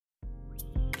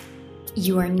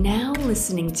You are now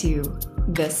listening to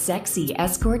The Sexy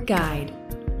Escort Guide,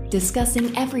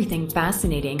 discussing everything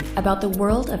fascinating about the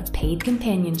world of paid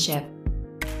companionship.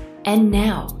 And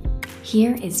now,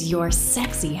 here is your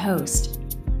sexy host,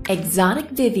 Exotic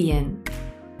Vivian.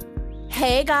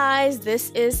 Hey guys, this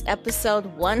is episode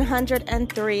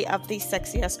 103 of the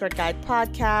Sexy Escort Guide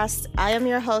podcast. I am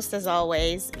your host as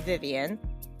always, Vivian.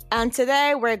 And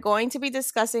today we're going to be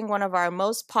discussing one of our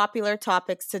most popular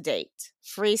topics to date,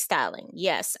 freestyling.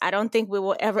 Yes, I don't think we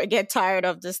will ever get tired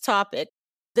of this topic.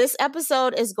 This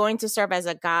episode is going to serve as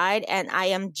a guide, and I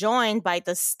am joined by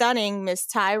the stunning Miss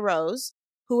Ty Rose,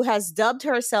 who has dubbed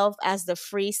herself as the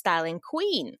freestyling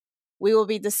queen. We will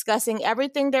be discussing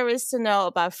everything there is to know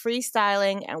about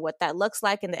freestyling and what that looks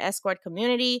like in the escort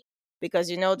community, because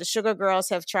the sugar girls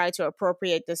have tried to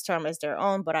appropriate this term as their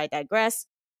own, but I digress.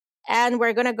 And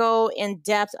we're going to go in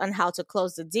depth on how to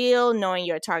close the deal, knowing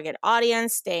your target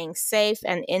audience, staying safe,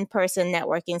 and in-person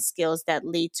networking skills that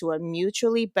lead to a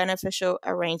mutually beneficial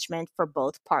arrangement for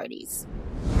both parties.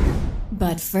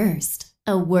 But first,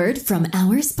 a word from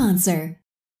our sponsor.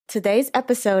 Today's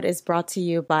episode is brought to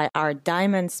you by our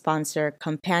diamond sponsor,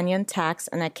 Companion Tax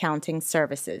and Accounting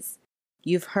Services.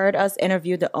 You've heard us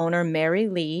interview the owner, Mary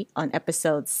Lee, on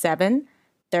episodes 7,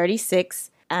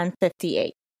 36, and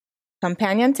 58.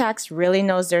 Companion Tax really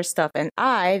knows their stuff, and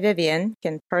I, Vivian,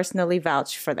 can personally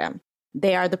vouch for them.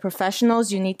 They are the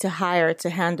professionals you need to hire to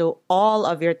handle all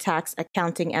of your tax,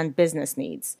 accounting, and business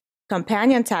needs.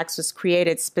 Companion Tax was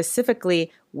created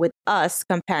specifically with us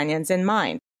companions in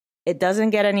mind. It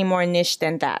doesn't get any more niche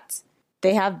than that.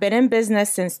 They have been in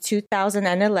business since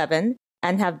 2011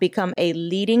 and have become a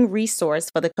leading resource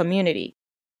for the community.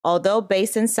 Although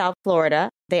based in South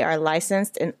Florida, they are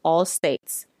licensed in all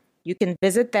states. You can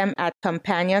visit them at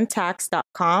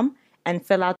companiontax.com and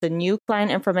fill out the new client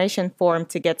information form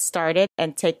to get started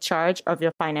and take charge of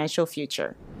your financial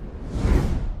future.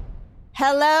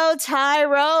 Hello, Ty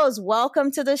Rose. Welcome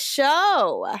to the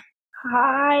show.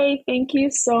 Hi, thank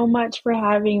you so much for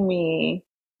having me.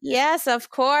 Yes, of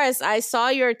course. I saw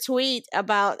your tweet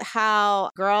about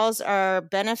how girls are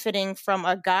benefiting from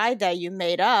a guide that you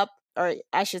made up, or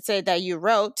I should say that you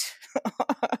wrote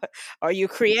or you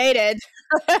created.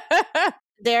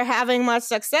 They're having much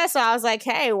success. So I was like,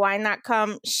 hey, why not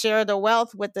come share the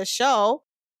wealth with the show?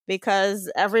 Because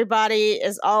everybody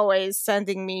is always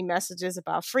sending me messages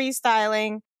about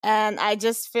freestyling. And I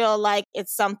just feel like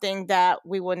it's something that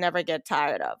we will never get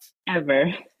tired of.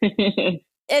 Ever.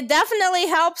 It definitely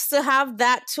helps to have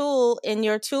that tool in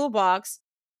your toolbox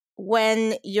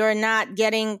when you're not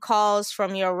getting calls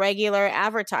from your regular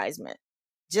advertisement.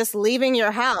 Just leaving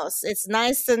your house. It's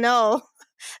nice to know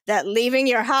that leaving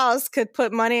your house could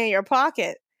put money in your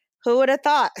pocket. Who would have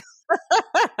thought?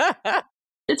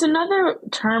 It's another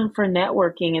term for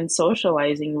networking and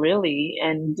socializing, really,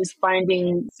 and just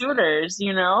finding suitors,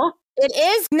 It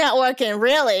is networking,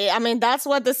 really. I mean, that's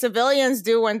what the civilians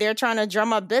do when they're trying to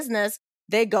drum up business.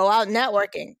 They go out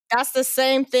networking. That's the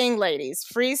same thing, ladies.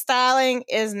 Freestyling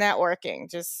is networking.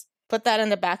 Just put that in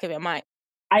the back of your mind.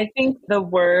 I think the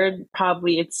word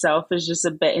probably itself is just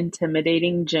a bit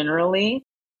intimidating generally.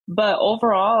 But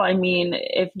overall, I mean,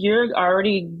 if you're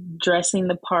already dressing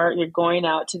the part, you're going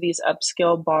out to these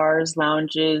upscale bars,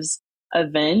 lounges,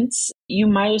 events, you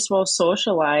might as well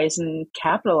socialize and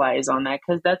capitalize on that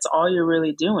because that's all you're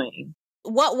really doing.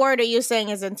 What word are you saying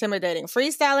is intimidating?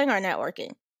 Freestyling or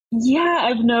networking? Yeah,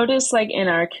 I've noticed like in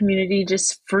our community,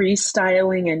 just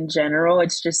freestyling in general,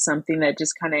 it's just something that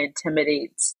just kind of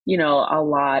intimidates, a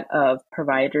lot of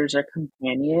providers or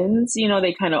companions.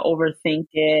 They kind of overthink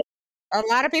it. A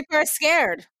lot of people are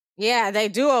scared. Yeah, they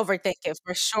do overthink it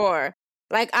for sure.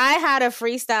 Like I had a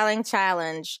freestyling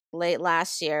challenge late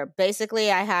last year. Basically,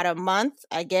 I had a month.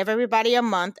 I gave everybody a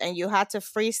month and you had to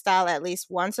freestyle at least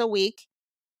once a week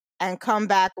and come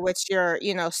back with your,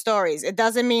 stories. It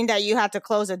doesn't mean that you have to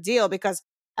close a deal because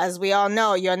as we all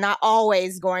know, you're not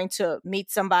always going to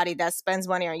meet somebody that spends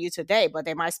money on you today, but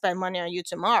they might spend money on you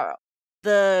tomorrow.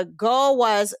 The goal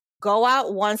was go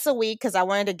out once a week because I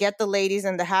wanted to get the ladies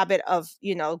in the habit of,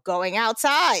 going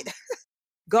outside.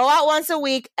 Go out once a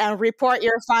week and report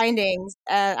your findings.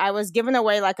 And I was giving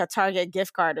away like a Target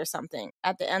gift card or something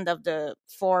at the end of the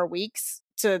 4 weeks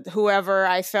to whoever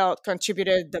I felt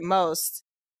contributed the most.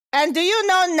 And do you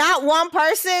know not one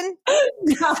person?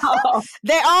 No.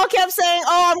 They all kept saying,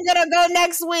 oh, I'm going to go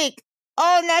next week.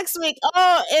 Oh, next week.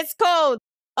 Oh, it's cold.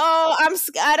 Oh,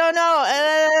 I don't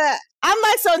know. I'm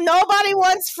like, so nobody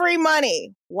wants free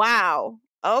money. Wow.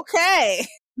 Okay.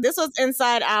 This was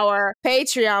inside our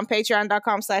Patreon,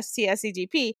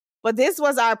 patreon.com/TSEGP. But this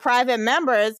was our private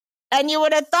members. And you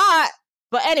would have thought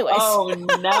But anyways, Oh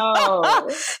no.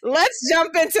 let's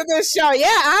jump into the show. Yeah,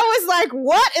 I was like,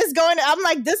 what is going on? I'm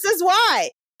like, this is why.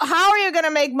 How are you going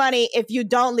to make money if you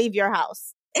don't leave your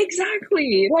house?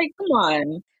 Exactly. Like, come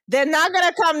on. They're not going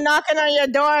to come knocking on your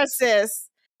door, sis.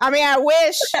 I mean, I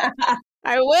wish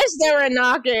they were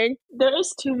knocking.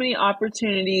 There's too many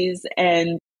opportunities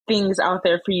and things out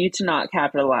there for you to not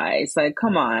capitalize. Like,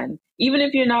 come on. Even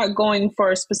if you're not going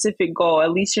for a specific goal,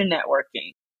 at least you're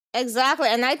networking. Exactly.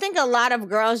 And I think a lot of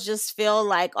girls just feel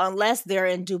like unless they're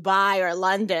in Dubai or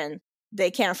London,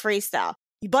 they can't freestyle.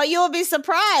 But you'll be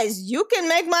surprised. You can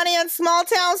make money in small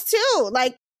towns too.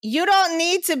 Like, you don't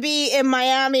need to be in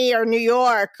Miami or New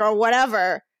York or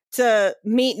whatever to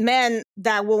meet men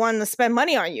that will want to spend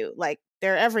money on you. Like,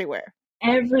 they're everywhere.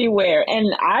 Everywhere.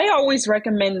 And I always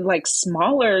recommend like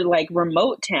smaller, like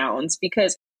remote towns,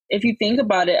 because if you think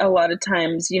about it, a lot of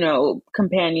times,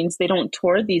 companions, they don't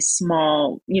tour these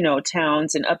small,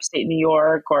 towns in upstate New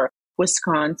York or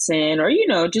Wisconsin or,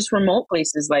 just remote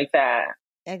places like that.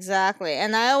 Exactly.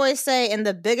 And I always say in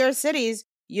the bigger cities,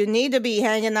 you need to be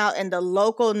hanging out in the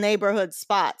local neighborhood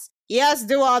spots. Yes,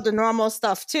 do all the normal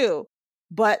stuff too,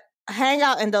 but hang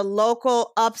out in the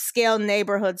local upscale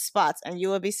neighborhood spots and you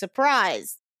will be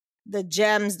surprised the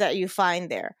gems that you find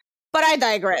there. But I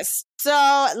digress.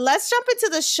 So let's jump into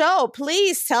the show.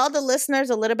 Please tell the listeners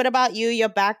a little bit about you, your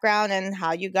background, and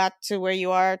how you got to where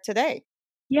you are today.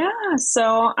 Yeah,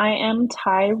 so I am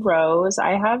Ty Rose.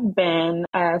 I have been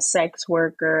a sex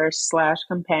worker /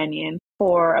 companion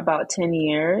for about 10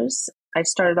 years. I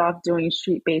started off doing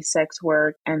street-based sex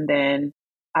work, and then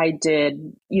I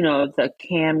did, the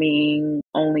camming,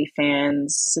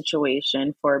 OnlyFans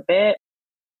situation for a bit.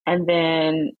 And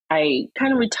then I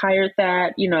kind of retired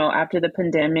that, after the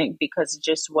pandemic because it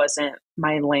just wasn't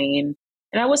my lane.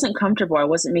 And I wasn't comfortable. I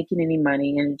wasn't making any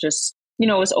money and just, it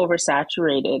was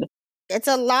oversaturated. It's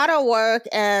a lot of work.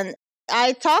 And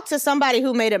I talked to somebody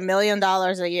who made $1 million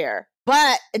a year,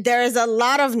 but there is a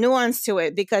lot of nuance to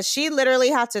it because she literally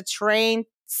had to train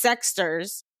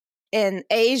sexters in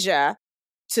Asia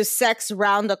to sex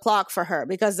round the clock for her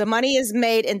because the money is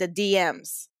made in the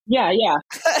DMs. Yeah.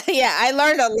 Yeah, I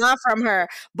learned a lot from her.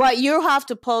 But you have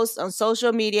to post on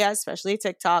social media, especially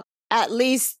TikTok, at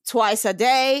least twice a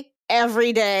day,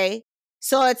 every day.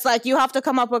 So it's like you have to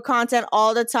come up with content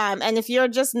all the time. And if you're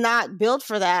just not built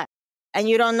for that and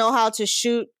you don't know how to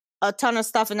shoot a ton of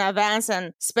stuff in advance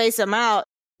and space them out,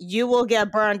 you will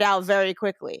get burned out very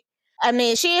quickly. I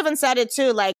mean, she even said it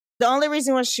too. Like, the only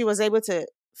reason why she was able to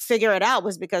figure it out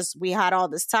was because we had all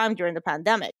this time during the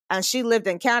pandemic and she lived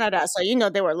in Canada. So,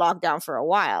 they were locked down for a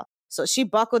while. So she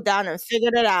buckled down and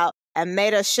figured it out and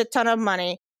made a shit ton of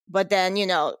money. But then,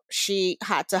 she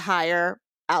had to hire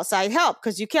outside help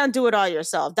because you can't do it all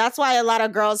yourself. That's why a lot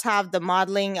of girls have the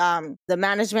modeling, the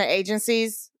management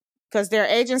agencies, because they're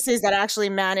agencies that actually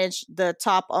manage the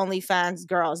top OnlyFans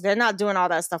girls. They're not doing all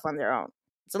that stuff on their own.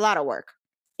 It's a lot of work.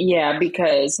 Yeah,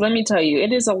 because let me tell you,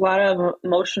 it is a lot of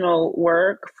emotional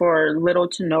work for little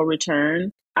to no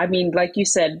return. I mean, like you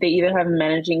said, they either have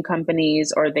managing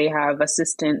companies or they have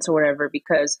assistants or whatever.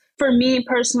 Because for me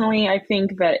personally, I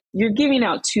think that you're giving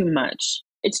out too much.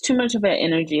 It's too much of an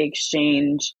energy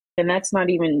exchange. And that's not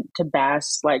even to bash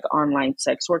like online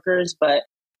sex workers. But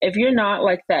if you're not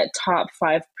like that top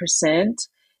 5%,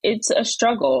 it's a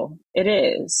struggle. It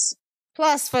is.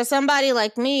 Plus, for somebody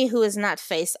like me who is not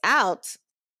face out,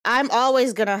 I'm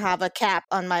always going to have a cap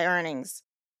on my earnings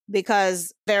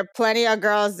because there are plenty of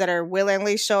girls that are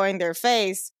willingly showing their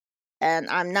face and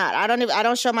I'm not. I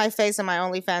don't show my face in my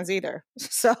OnlyFans either.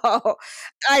 So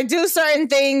I do certain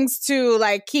things to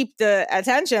like keep the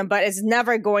attention, but it's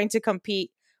never going to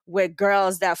compete with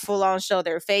girls that full on show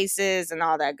their faces and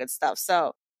all that good stuff.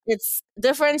 So it's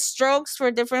different strokes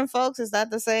for different folks. Is that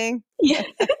the saying? Yeah,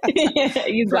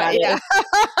 you got it.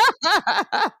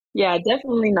 Yeah. Yeah,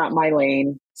 definitely not my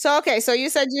lane. So, okay. So you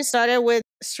said you started with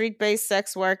street-based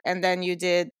sex work and then you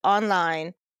did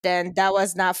online. Then that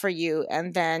was not for you.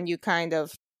 And then you kind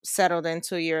of settled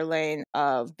into your lane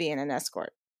of being an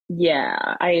escort. Yeah,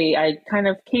 I kind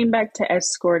of came back to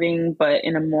escorting, but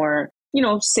in a more,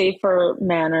 safer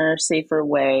manner, safer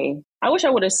way. I wish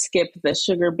I would have skipped the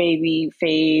sugar baby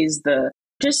phase,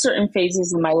 just certain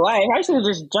phases in my life. I should have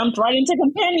just jumped right into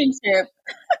companionship.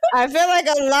 I feel like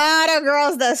a lot of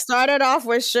girls that started off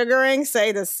with sugaring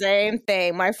say the same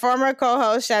thing. My former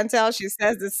co-host, Chantel, she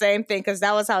says the same thing because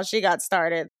that was how she got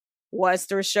started, was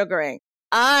through sugaring.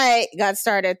 I got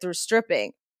started through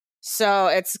stripping. So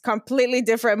it's a completely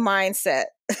different mindset.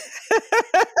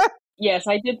 Yes,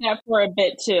 I did that for a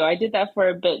bit too.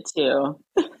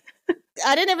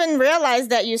 I didn't even realize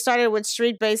that you started with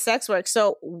street-based sex work.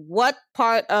 So what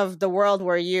part of the world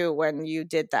were you when you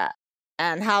did that?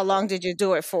 And how long did you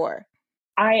do it for?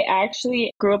 I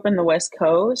actually grew up in the West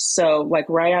Coast. So, like,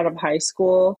 right out of high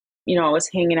school, I was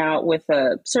hanging out with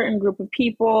a certain group of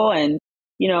people, and,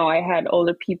 I had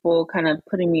older people kind of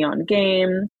putting me on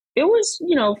game. It was,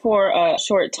 for a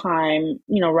short time,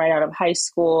 right out of high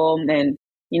school, and,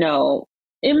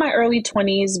 in my early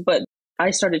 20s, but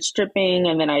I started stripping,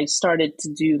 and then I started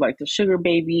to do like the sugar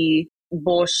baby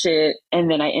bullshit, and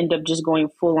then I end up just going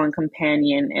full on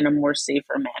companion in a more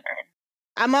safer manner.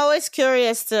 I'm always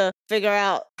curious to figure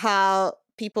out how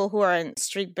people who are in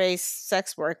street-based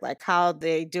sex work, like how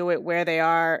they do it, where they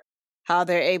are, how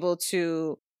they're able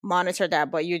to monitor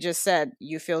that. But you just said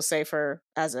you feel safer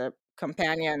as a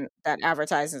companion that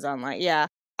advertises online. Yeah,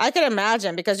 I can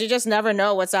imagine, because you just never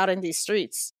know what's out in these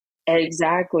streets.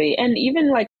 Exactly. And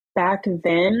even like back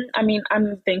then, I mean,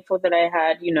 I'm thankful that I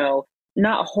had,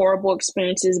 not horrible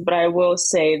experiences, but I will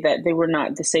say that they were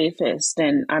not the safest.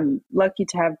 And I'm lucky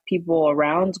to have people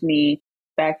around me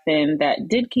back then that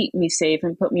did keep me safe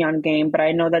and put me on game. But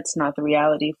I know that's not the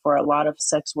reality for a lot of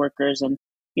sex workers. And,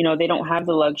 they don't have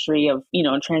the luxury of,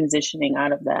 transitioning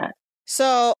out of that.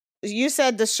 So you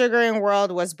said the sugaring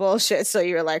world was bullshit. So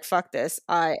you're like, fuck this.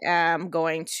 I am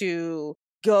going to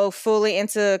go fully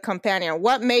into companion.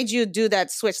 What made you do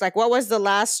that switch? Like, what was the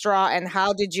last straw, and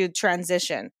how did you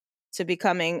transition to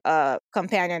becoming a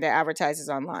companion that advertises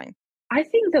online? I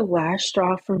think the last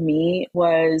straw for me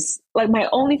was like my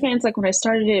OnlyFans. Like when I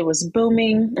started it was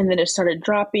booming, and then it started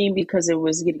dropping because it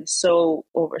was getting so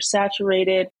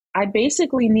oversaturated. I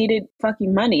basically needed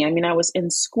fucking money. I mean, I was in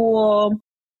school.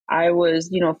 I was,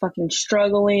 fucking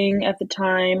struggling at the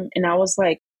time. And I was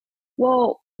like,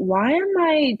 well, why am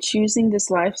I choosing this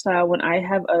lifestyle when I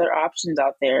have other options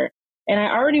out there? And I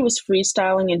already was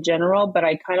freestyling in general, but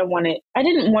I didn't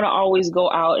want to always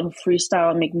go out and freestyle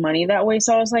and make money that way.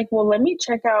 So I was like, well, let me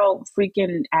check out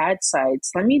freaking ad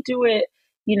sites. Let me do it,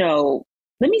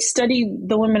 let me study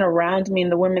the women around me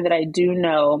and the women that I do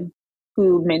know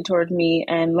who mentored me,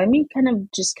 and let me kind of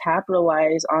just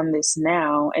capitalize on this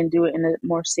now and do it in a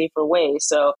more safer way.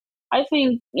 So I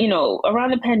think,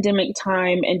 around the pandemic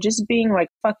time and just being like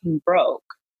fucking broke,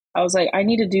 I was like, I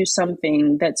need to do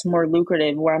something that's more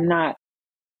lucrative where I'm not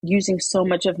using so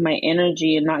much of my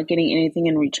energy and not getting anything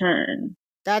in return.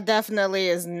 That definitely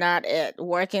is not it.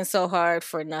 Working so hard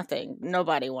for nothing.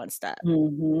 Nobody wants that.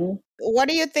 Mm-hmm. What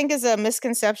do you think is a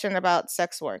misconception about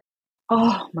sex work?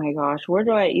 Oh my gosh, where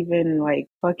do I even like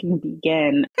fucking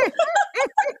begin?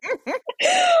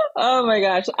 Oh my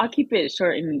gosh, I'll keep it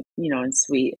short and, and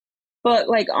sweet. But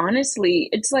like, honestly,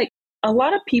 it's like a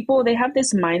lot of people, they have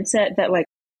this mindset that like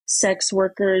sex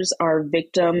workers are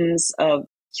victims of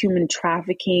human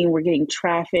trafficking. We're getting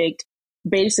trafficked.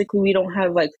 Basically, we don't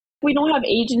have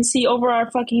agency over our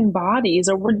fucking bodies,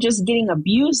 or we're just getting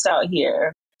abused out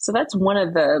here. So that's one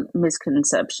of the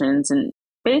misconceptions. And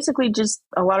basically just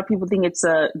a lot of people think it's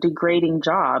a degrading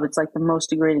job. It's like the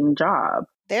most degrading job.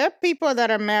 There are people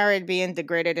that are married being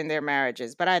degraded in their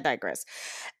marriages, but I digress.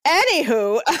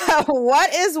 Anywho,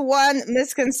 what is one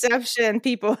misconception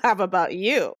people have about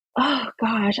you? Oh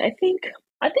gosh, I think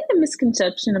the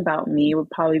misconception about me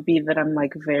would probably be that I'm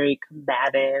like very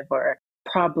combative or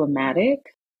problematic.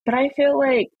 But I feel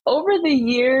like over the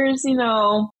years,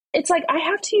 it's like I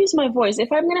have to use my voice.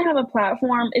 If I'm going to have a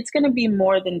platform, it's going to be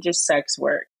more than just sex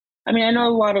work. I mean, I know a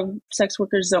lot of sex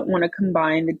workers don't want to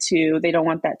combine the two. They don't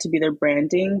want that to be their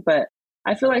branding. But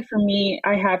I feel like for me,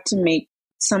 I have to make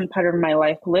some part of my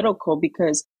life political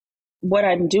because what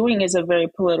I'm doing is a very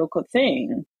political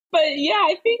thing. But yeah,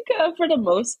 I think for the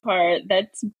most part,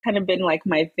 that's kind of been like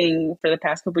my thing for the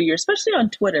past couple of years, especially on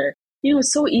Twitter.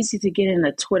 It's so easy to get in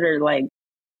a Twitter, like,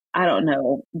 I don't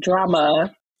know,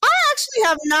 drama. I actually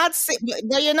have not seen,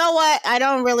 but you know what? I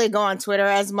don't really go on Twitter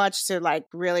as much to like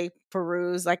really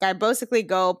peruse. Like I basically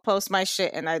go post my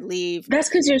shit and I leave. That's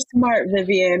because you're smart,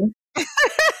 Vivian.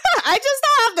 I just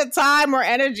don't have the time or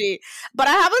energy. But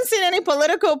I haven't seen any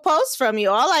political posts from you.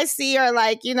 All I see are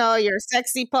like, your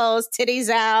sexy posts, titties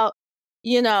out,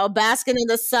 basking in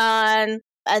the sun.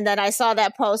 And then I saw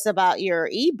that post about your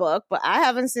ebook, but I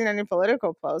haven't seen any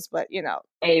political posts, but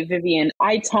Hey, Vivian,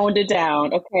 I toned it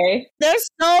down, okay? There's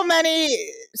so many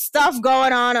stuff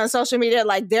going on social media.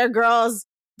 Like there are girls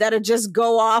that'll just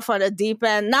go off on a deep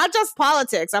end, not just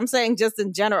politics. I'm saying just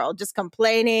in general, just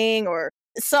complaining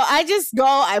so I just go,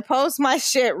 I post my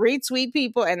shit, retweet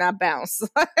people, and I bounce.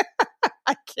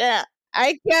 I can't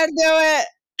do it.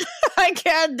 I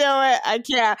can't do it. I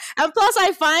can't. And plus,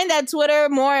 I find that Twitter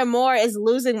more and more is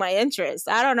losing my interest.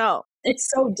 I don't know.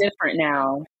 It's so different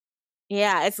now.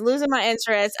 Yeah, it's losing my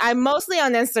interest. I'm mostly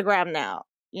on Instagram now,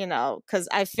 because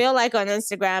I feel like on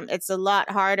Instagram, it's a lot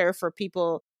harder for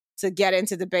people to get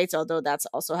into debates, although that's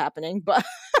also happening. But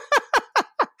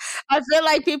I feel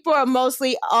like people are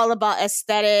mostly all about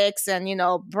aesthetics and,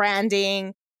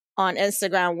 branding on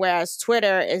Instagram, whereas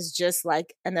Twitter is just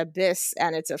like an abyss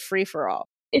and it's a free for all.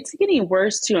 It's getting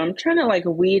worse too. I'm trying to like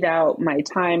weed out my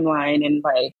timeline and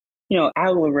like,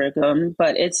 algorithm,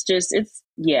 but it's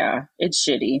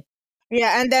shitty.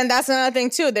 Yeah, and then that's another thing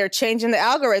too. They're changing the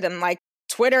algorithm. Like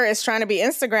Twitter is trying to be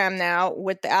Instagram now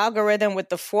with the algorithm, with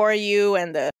the for you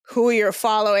and the who you're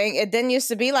following. It didn't used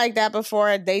to be like that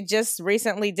before. They just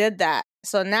recently did that.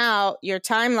 So now your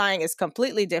timeline is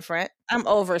completely different. I'm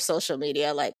over social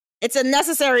media. Like it's a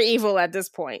necessary evil at this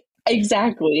point.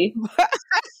 Exactly.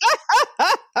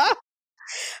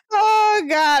 Oh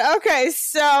God. Okay.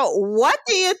 So what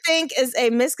do you think is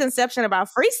a misconception about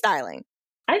freestyling?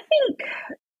 I think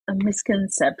a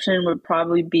misconception would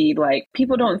probably be like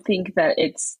people don't think that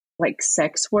it's like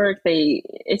sex work. They,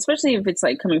 especially if it's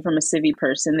like coming from a civvy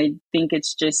person, they think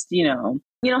it's just,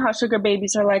 how sugar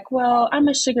babies are like, well, I'm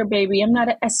a sugar baby. I'm not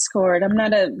an escort. I'm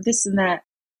not a this and that.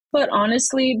 But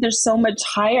honestly, there's so much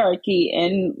hierarchy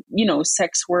in,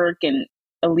 sex work and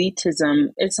elitism.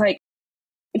 It's like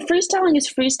freestyling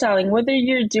is freestyling, whether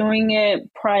you're doing it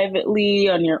privately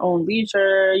on your own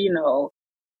leisure,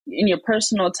 in your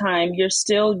personal time, you're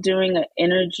still doing an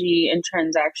energy and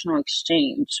transactional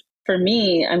exchange. For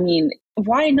me, I mean,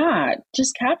 why not?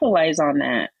 Just capitalize on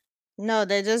that. No,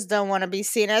 they just don't want to be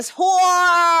seen as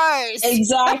whores.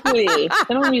 Exactly. They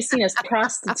don't want to be seen as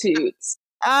prostitutes.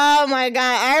 Oh my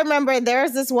God. I remember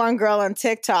there's this one girl on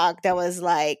TikTok that was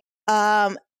like,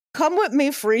 come with me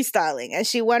freestyling. And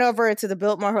she went over to the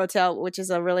Biltmore Hotel, which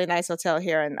is a really nice hotel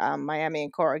here in Miami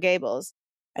in Coral Gables.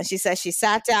 And she said she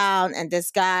sat down and this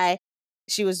guy,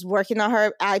 she was working on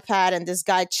her iPad and this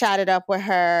guy chatted up with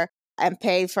her and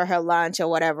paid for her lunch or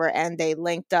whatever. And they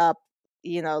linked up,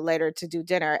 later to do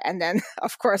dinner. And then,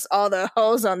 of course, all the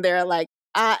hoes on there like,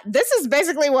 this is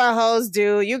basically what hoes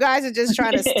do. You guys are just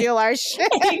trying to steal our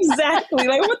shit. Exactly.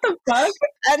 Like, what the fuck?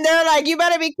 And they're like, you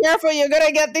better be careful. You're going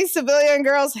to get these civilian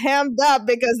girls hemmed up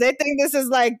because they think this is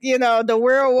like, the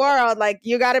real world. Like,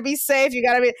 you got to be safe. You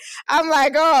got to be. I'm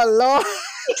like, oh, Lord.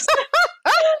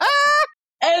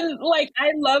 And like,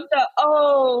 I love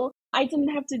I didn't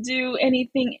have to do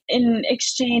anything in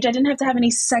exchange. I didn't have to have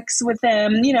any sex with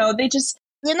them. They just.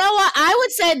 You know what? I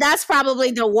would say that's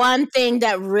probably the one thing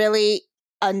that really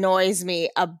annoys me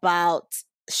about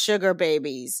sugar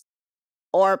babies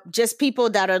or just people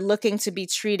that are looking to be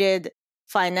treated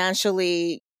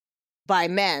financially by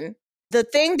men. The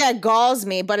thing that galls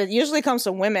me, but it usually comes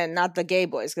from women, not the gay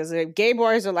boys, because the gay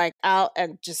boys are like out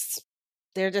and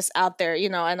they're just out there,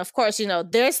 and of course,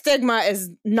 their stigma is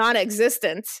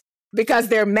non-existent because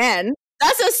they're men.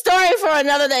 That's a story for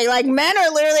another day. Like men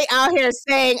are literally out here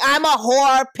saying, I'm a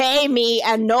whore, pay me.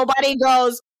 And nobody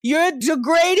goes, you're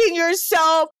degrading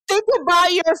yourself. Think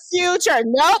about your future.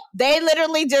 Nope. They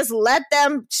literally just let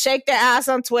them shake their ass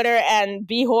on Twitter and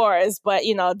be whores. But,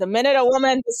 the minute a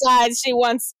woman decides she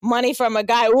wants money from a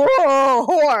guy, whoa,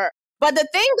 whore. But the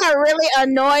thing that really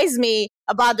annoys me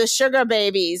about the sugar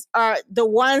babies are the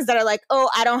ones that are like, oh,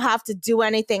 I don't have to do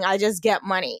anything. I just get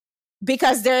money.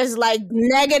 Because there's like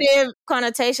negative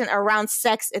connotation around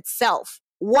sex itself.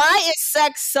 Why is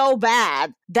sex so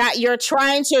bad that you're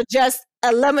trying to just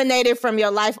eliminate it from your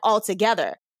life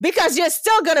altogether? Because you're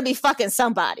still going to be fucking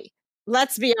somebody.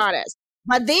 Let's be honest.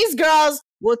 But these girls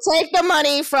will take the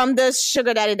money from this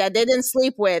sugar daddy that they didn't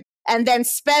sleep with and then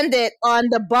spend it on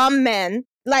the bum men.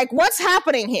 Like, what's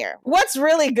happening here? What's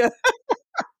really good?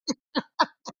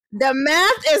 The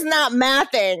math is not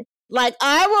mathing. Like,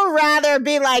 I would rather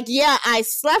be like, yeah, I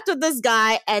slept with this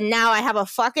guy and now I have a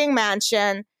fucking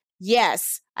mansion.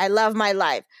 Yes, I love my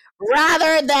life.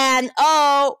 Rather than,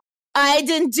 oh, I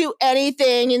didn't do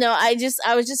anything. I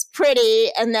was just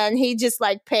pretty. And then he just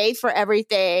like paid for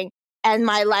everything. And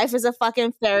my life is a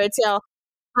fucking fairy tale.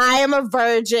 I am a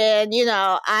virgin.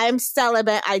 I'm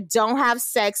celibate. I don't have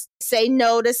sex. Say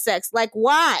no to sex. Like,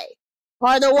 why?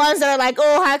 Or the ones that are like,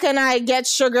 oh, how can I get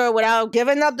sugar without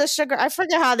giving up the sugar? I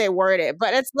forget how they word it,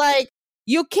 but it's like,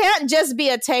 you can't just be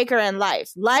a taker in life.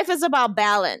 Life is about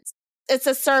balance. It's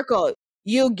a circle.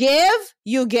 You give,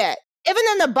 you get. Even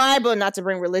in the Bible, not to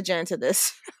bring religion into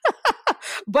this,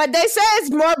 but they say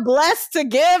it's more blessed to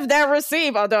give than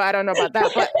receive, although I don't know about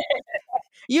that, but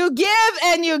you give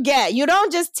and you get. You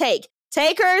don't just take.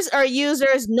 Takers or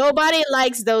users, nobody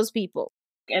likes those people.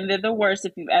 And they're the worst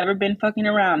if you've ever been fucking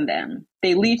around them.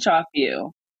 They leech off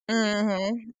you.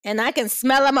 Mm-hmm. And I can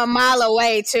smell them a mile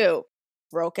away, too.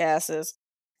 Broke asses.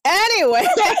 Anyway.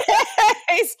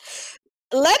 Anyways,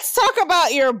 let's talk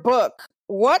about your book.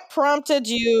 What prompted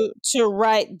you to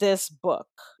write this book?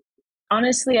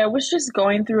 Honestly, I was just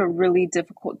going through a really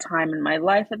difficult time in my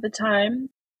life at the time.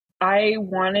 I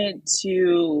wanted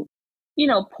to,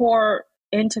 pour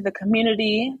into the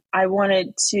community. I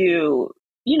wanted to,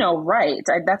 write.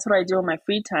 That's what I do in my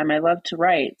free time. I love to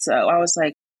write. So I was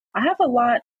like, I have a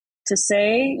lot to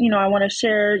say. I want to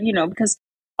share, because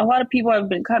a lot of people have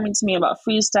been coming to me about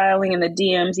freestyling in the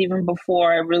DMs even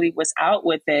before I really was out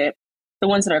with it, the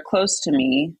ones that are close to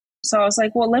me. So I was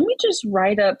like, well, let me just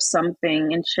write up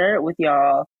something and share it with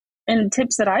y'all and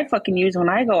tips that I fucking use when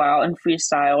I go out and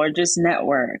freestyle or just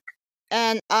network.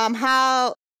 And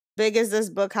how big is this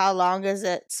book? How long is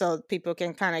it? So people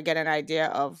can kind of get an idea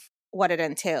of what it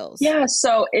entails. Yeah,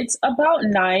 so it's about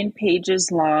 9 pages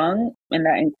long, and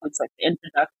that includes like the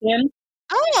introduction.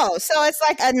 Oh, so it's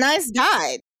like a nice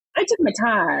guide. I took my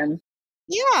time.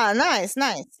 Yeah, nice.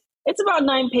 It's about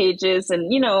 9 pages and,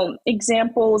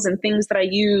 examples and things that I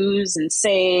use and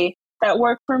say that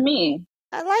work for me.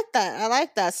 I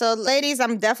like that. So ladies,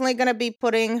 I'm definitely going to be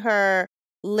putting her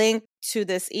link to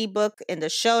this ebook in the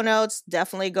show notes.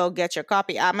 Definitely go get your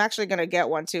copy. I'm actually going to get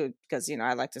one too because,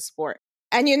 I like to support.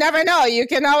 And you never know. You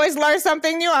can always learn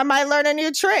something new. I might learn a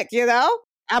new trick,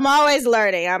 I'm always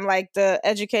learning. I'm like the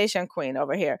education queen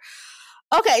over here.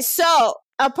 Okay, so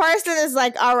a person is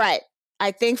like, all right,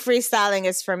 I think freestyling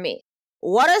is for me.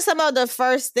 What are some of the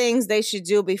first things they should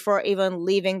do before even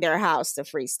leaving their house to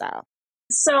freestyle?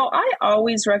 So I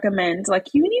always recommend,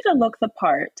 you need to look the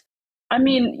part. I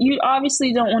mean, you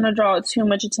obviously don't want to draw too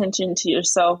much attention to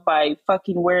yourself by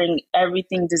fucking wearing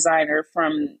everything designer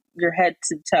from your head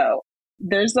to toe.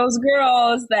 There's those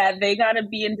girls that they got to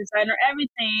be in designer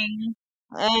everything.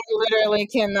 I literally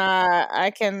cannot. I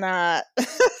cannot.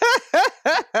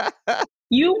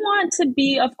 You want to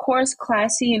be, of course,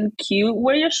 classy and cute.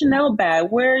 Wear your Chanel bag,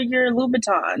 wear your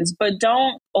Louboutins, but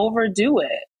don't overdo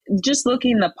it. Just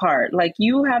looking the part.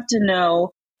 You have to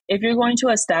know if you're going to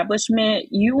establishment,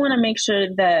 you want to make sure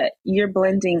that you're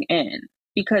blending in.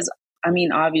 Because,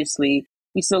 obviously,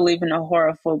 we still live in a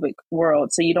horophobic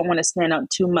world. So you don't want to stand out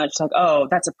too much oh,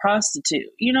 that's a prostitute.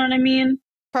 You know what I mean?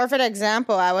 Perfect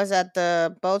example. I was at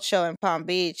the boat show in Palm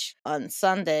Beach on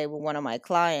Sunday with one of my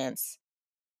clients.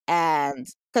 And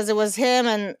because it was him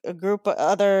and a group of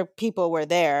other people were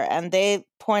there. And they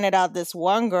pointed out this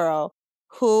one girl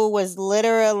who was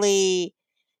literally,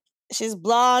 she's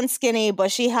blonde, skinny,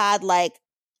 but she had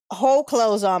whole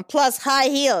clothes on, plus high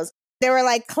heels. They were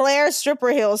Claire stripper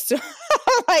heels too.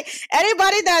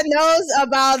 Anybody that knows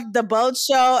about the boat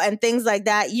show and things like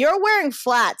that, you're wearing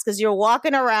flats because you're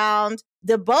walking around.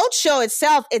 The boat show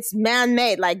itself, it's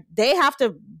man-made. They have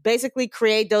to basically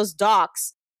create those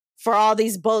docks for all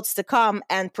these boats to come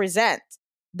and present.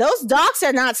 Those docks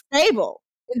are not stable.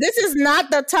 This is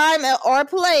not the time or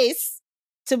place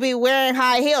to be wearing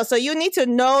high heels. So you need to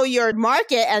know your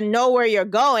market and know where you're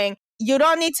going. You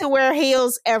don't need to wear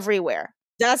heels everywhere.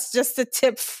 That's just a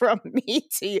tip from me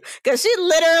to you. Because she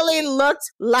literally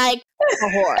looked like a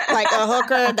whore, like a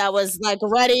hooker that was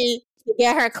ready to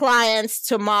get her clients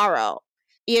tomorrow.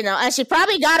 And she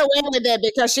probably got away with it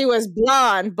because she was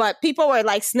blonde, but people were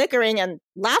snickering and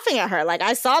laughing at her.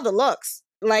 I saw the looks.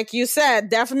 Like you said,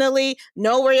 definitely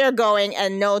know where you're going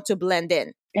and know to blend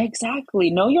in.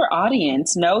 Exactly. Know your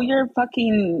audience. Know your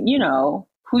fucking,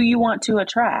 who you want to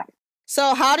attract.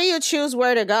 So how do you choose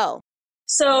where to go?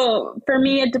 So for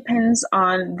me, it depends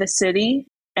on the city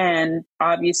and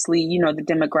obviously, the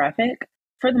demographic.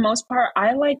 For the most part,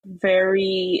 I like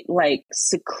very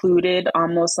secluded,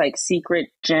 almost secret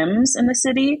gyms in the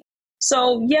city.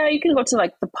 So yeah, you can go to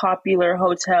the popular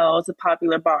hotels, the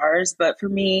popular bars. But for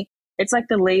me, it's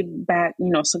the laid back,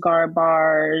 cigar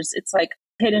bars. It's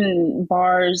hidden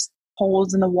bars,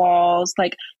 holes in the walls.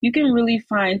 You can really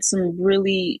find some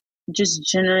really just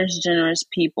generous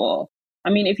people.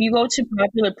 If you go to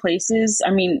popular places,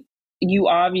 you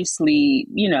obviously,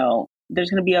 there's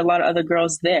going to be a lot of other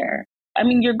girls there.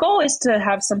 Your goal is to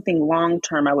have something long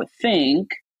term, I would think.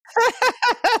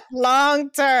 Long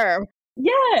term.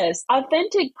 Yes,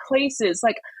 authentic places.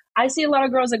 I see a lot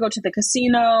of girls that go to the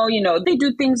casino, they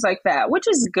do things like that, which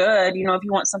is good, if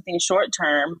you want something short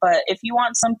term. But if you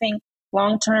want something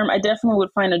long term, I definitely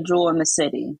would find a jewel in the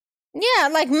city. Yeah,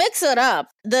 mix it up.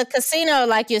 The casino,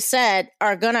 like you said,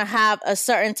 are going to have a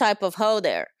certain type of hoe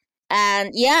there.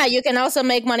 And yeah, you can also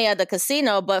make money at the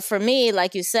casino. But for me,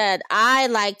 like you said, I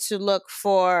like to look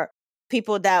for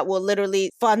people that will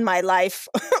literally fund my life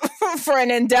for an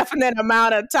indefinite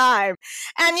amount of time.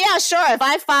 And yeah, sure, if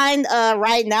I find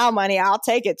right now money, I'll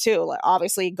take it too.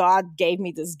 Obviously, God gave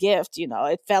me this gift,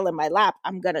 it fell in my lap.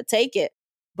 I'm going to take it.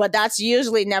 But that's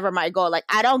usually never my goal. Like,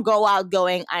 I don't go out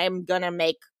going, I'm going to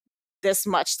make this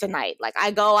much tonight. Like,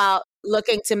 I go out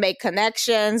looking to make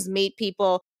connections, meet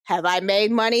people. Have I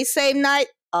made money same night?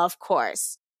 Of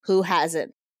course. Who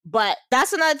hasn't? But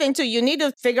that's another thing too. You need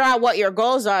to figure out what your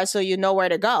goals are so you know where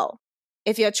to go.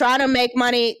 If you're trying to make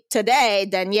money today,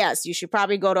 then yes, you should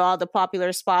probably go to all the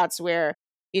popular spots where,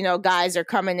 guys are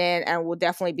coming in and will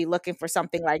definitely be looking for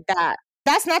something like that.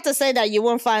 That's not to say that you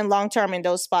won't find long-term in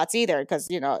those spots either, because,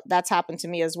 that's happened to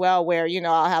me as well, where,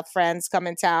 I'll have friends come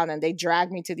in town and they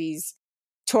drag me to these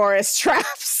tourist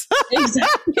traps.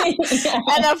 Exactly. Yeah.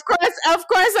 And of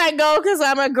course I go because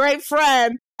I'm a great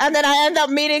friend. And then I end up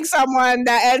meeting someone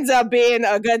that ends up being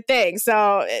a good thing.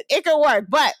 So it could work,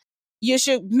 but you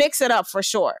should mix it up for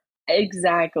sure.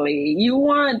 Exactly.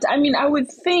 I would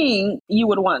think you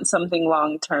would want something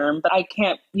long term, but I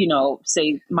can't,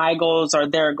 say my goals are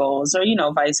their goals or,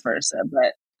 vice versa.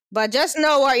 But just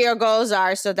know what your goals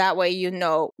are so that way you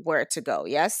know where to go.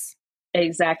 Yes?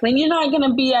 Exactly. And you're not going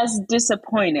to be as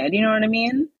disappointed. You know what I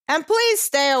mean? And please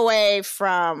stay away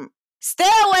from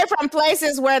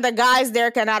places where the guys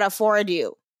there cannot afford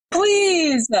you.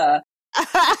 Please. You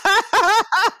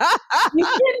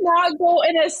cannot go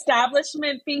in an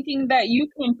establishment thinking that you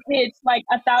can pitch like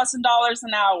 $1,000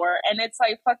 an hour and it's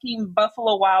like fucking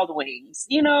Buffalo Wild Wings.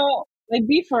 Like,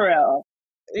 be for real.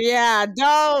 Yeah,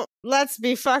 let's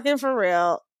be fucking for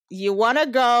real. You want to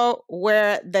go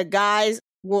where the guys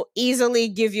will easily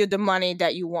give you the money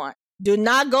that you want. Do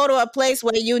not go to a place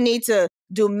where you need to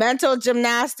do mental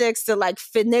gymnastics to like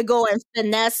finagle and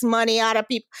finesse money out of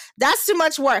people. That's too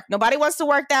much work. Nobody wants to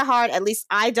work that hard. At least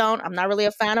I don't. I'm not really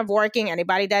a fan of working.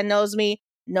 Anybody that knows me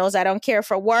knows I don't care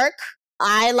for work.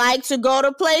 I like to go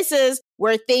to places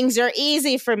where things are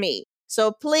easy for me.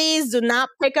 So please do not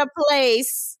pick a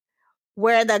place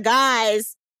where the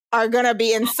guys are going to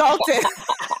be insulted.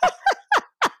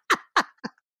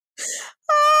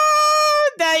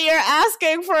 That you're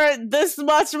asking for this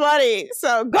much money.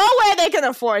 So go where they can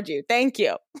afford you. Thank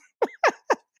you.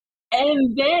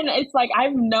 And then it's like,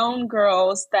 I've known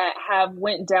girls that have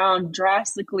went down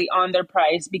drastically on their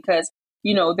price because,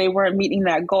 they weren't meeting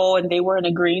that goal and they weren't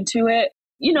agreeing to it.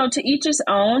 To each his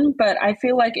own. But I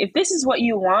feel like if this is what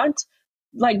you want,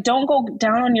 like, don't go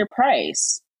down on your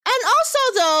price. And also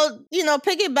though,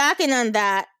 piggybacking on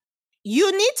that,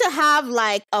 you need to have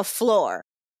like a floor.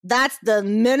 That's the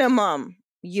minimum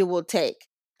you will take.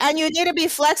 And you need to be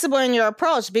flexible in your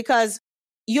approach because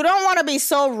you don't want to be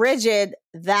so rigid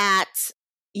that,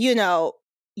 you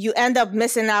end up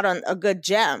missing out on a good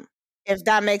gem, if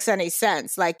that makes any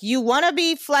sense. Like, you want to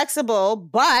be flexible,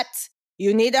 but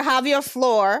you need to have your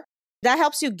floor. That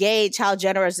helps you gauge how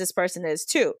generous this person is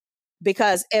too.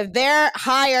 Because if they're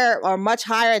higher or much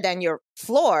higher than your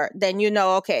floor, then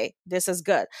okay, this is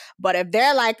good. But if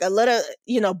they're like a little,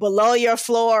 below your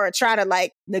floor or try to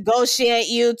like negotiate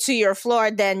you to your floor,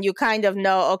 then you kind of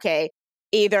know, okay,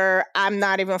 either I'm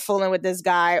not even fooling with this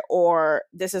guy or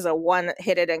this is a one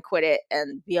hit it and quit it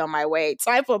and be on my way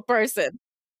type of person.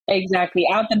 Exactly.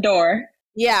 Out the door.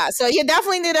 Yeah. So you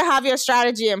definitely need to have your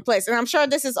strategy in place. And I'm sure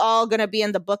this is all going to be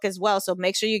in the book as well. So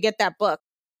make sure you get that book.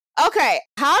 Okay,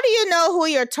 how do you know who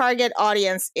your target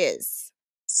audience is?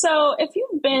 So if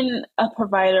you've been a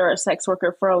provider or a sex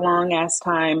worker for a long ass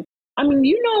time,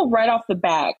 right off the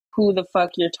bat who the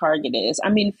fuck your target is.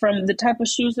 From the type of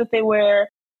shoes that they wear,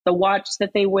 the watch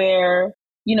that they wear,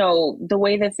 the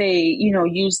way that they,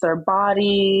 use their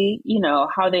body,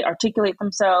 how they articulate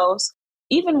themselves.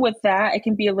 Even with that, it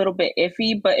can be a little bit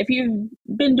iffy. But if you've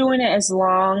been doing it as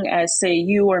long as, say,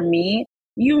 you or me,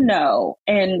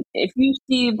 and if you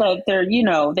see that they're,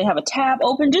 they have a tab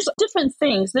open, just different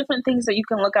things that you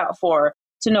can look out for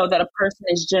to know that a person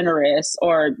is generous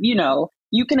or,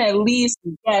 you can at least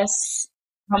guess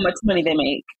how much money they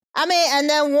make. And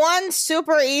then one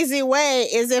super easy way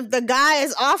is if the guy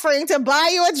is offering to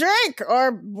buy you a drink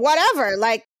or whatever.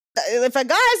 Like, if a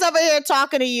guy's over here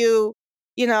talking to you,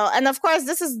 and of course,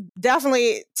 this is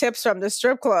definitely tips from the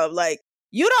strip club. Like,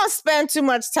 you don't spend too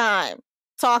much time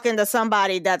talking to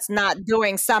somebody that's not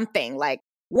doing something. Like,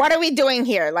 what are we doing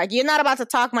here? Like, you're not about to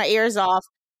talk my ears off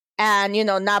and,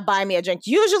 not buy me a drink.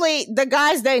 Usually the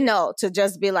guys, they know to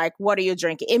just be like, what are you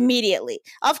drinking? Immediately.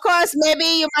 Of course, maybe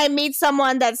you might meet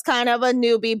someone that's kind of a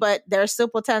newbie, but there's still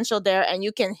potential there and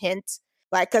you can hint.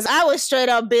 Like, because I was straight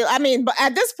up, but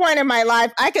at this point in my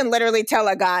life, I can literally tell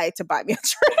a guy to buy me a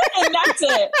drink. And that's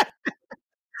it.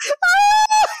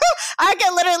 I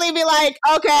can literally be like,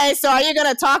 okay, so are you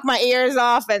going to talk my ears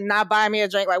off and not buy me a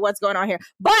drink? Like, what's going on here?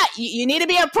 But you need to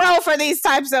be a pro for these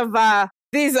types of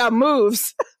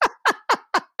moves.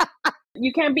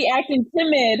 You can't be acting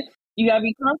timid. You got to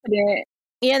be confident.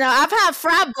 You know, I've had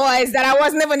frat boys that I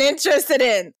wasn't even interested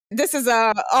in. This is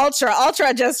Ultra.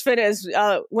 Ultra just finished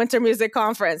Winter Music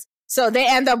Conference. So they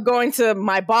end up going to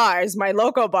my bars, my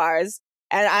local bars.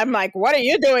 And I'm like, what are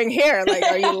you doing here? Like,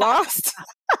 are you lost?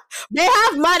 They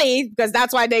have money because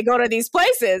that's why they go to these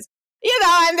places, you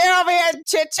know, and they're over here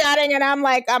chit-chatting. And I'm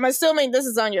like, I'm assuming this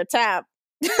is on your tab.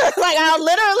 Like, I'll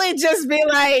literally just be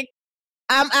like,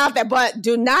 I'm out there, but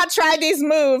do not try these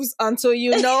moves until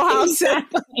you know how to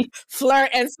flirt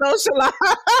and socialize.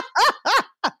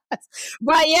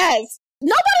 But yes,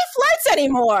 nobody flirts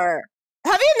anymore.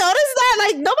 Have you noticed that?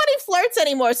 Like, nobody flirts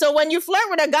anymore. So when you flirt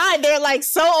with a guy, they're like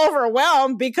so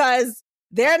overwhelmed because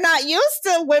they're not used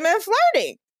to women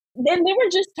flirting. Then they were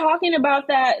just talking about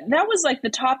that. That was like the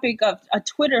topic of a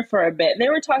Twitter for a bit. They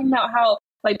were talking about how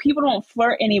like people don't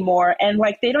flirt anymore and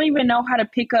like they don't even know how to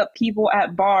pick up people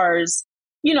at bars,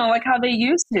 you know, like how they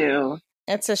used to.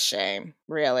 It's a shame,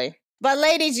 really. But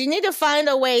ladies, you need to find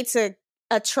a way to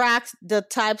attract the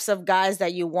types of guys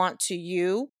that you want to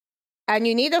you. And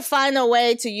you need to find a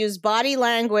way to use body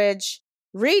language.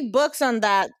 Read books on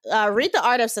that. Read The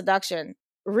Art of Seduction.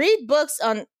 Read books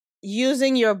on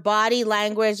using your body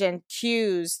language and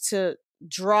cues to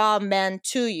draw men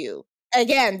to you.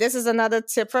 Again, this is another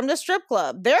tip from the strip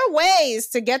club. There are ways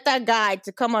to get that guy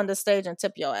to come on the stage and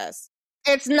tip your ass.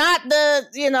 It's not the,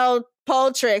 you know,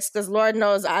 pole tricks, because Lord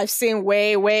knows I've seen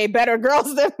way, way better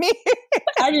girls than me.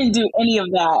 I didn't do any of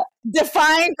that.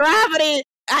 Defying gravity.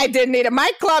 I didn't need it.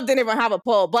 My club didn't even have a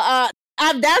pole. But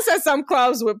I've danced at some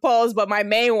clubs with poles, but my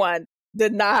main one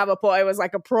did not have a pole. It was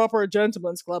like a proper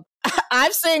gentleman's club.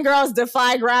 I've seen girls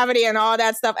defy gravity and all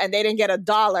that stuff, and they didn't get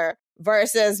 $1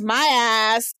 versus my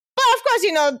ass. But of course,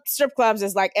 you know, strip clubs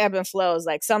is like ebb and flows.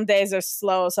 Like some days are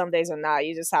slow, some days are not.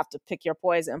 You just have to pick your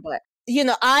poison. But, you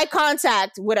know, eye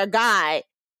contact with a guy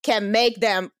can make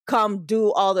them come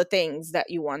do all the things that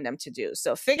you want them to do.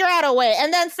 So figure out a way,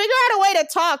 and then figure out a way to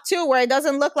talk too, where it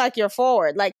doesn't look like you're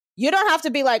forward. Like, you don't have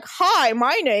to be like, hi,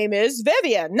 my name is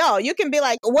Vivian. No, you can be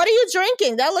like, what are you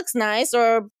drinking? That looks nice.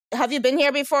 Or have you been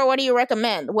here before? What do you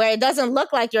recommend? Where it doesn't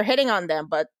look like you're hitting on them,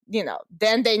 but, you know,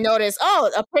 then they notice,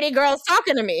 oh, a pretty girl's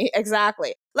talking to me.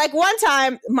 Exactly. Like one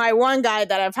time, my one guy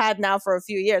that I've had now for a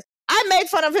few years, I made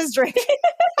fun of his drink. Do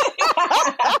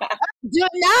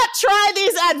not try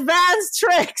these advanced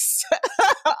tricks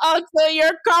until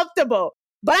you're comfortable.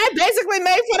 But I basically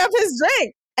made fun of his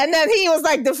drink. And then he was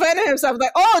like defending himself,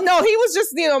 like, oh, no, he was just,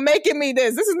 you know, making me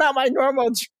this. This is not my normal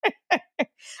drink.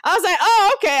 I was like,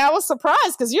 oh, okay. I was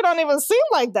surprised because you don't even seem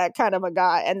like that kind of a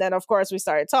guy. And then, of course, we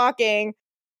started talking.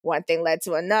 One thing led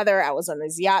to another. I was on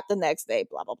his yacht the next day,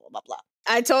 blah, blah, blah, blah, blah.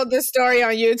 I told this story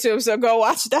on YouTube, so go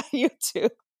watch that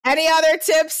YouTube. Any other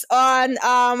tips on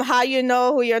how you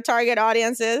know who your target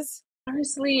audience is?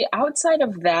 Honestly, outside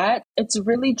of that, it's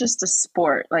really just a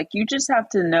sport. Like, you just have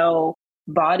to know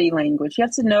body language. You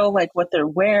have to know like what they're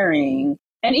wearing.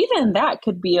 And even that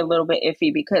could be a little bit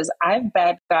iffy because I've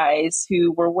bad guys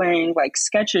who were wearing like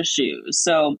Skechers shoes.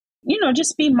 So, you know,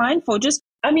 just be mindful.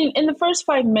 In the first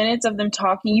 5 minutes of them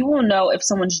talking, you will know if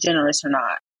someone's generous or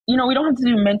not. You know, we don't have to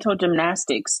do mental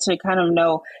gymnastics to kind of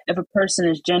know if a person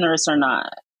is generous or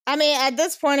not. I mean, at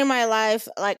this point in my life,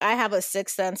 like I have a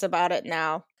sixth sense about it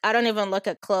now. I don't even look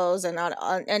at clothes and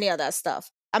on any of that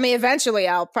stuff. I mean, eventually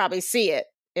I'll probably see it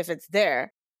if it's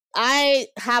there. I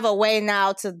have a way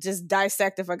now to just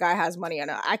dissect if a guy has money or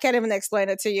not. I can't even explain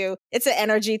it to you. It's an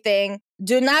energy thing.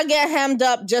 Do not get hemmed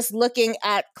up just looking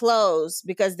at clothes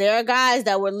because there are guys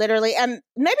that would literally, and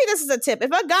maybe this is a tip.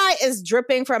 If a guy is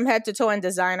dripping from head to toe in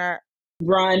designer,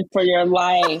 run for your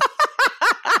life.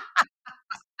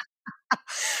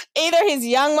 Either he's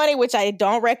young money, which I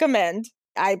don't recommend.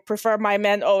 I prefer my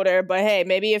men older, but hey,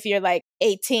 maybe if you're like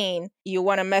 18, you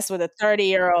want to mess with a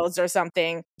 30-year-olds or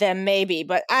something, then maybe.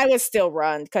 But I would still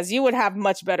run because you would have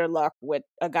much better luck with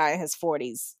a guy in his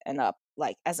 40s and up,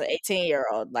 like as an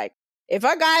 18-year-old. Like if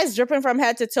a guy is dripping from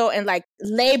head to toe and like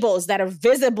labels that are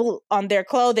visible on their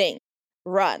clothing,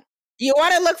 run. You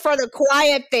want to look for the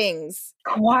quiet things.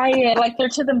 Quiet, like they're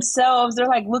to themselves. They're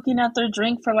like looking at their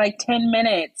drink for like 10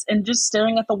 minutes and just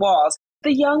staring at the walls.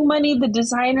 The young money, the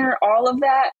designer, all of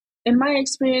that, in my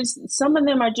experience, some of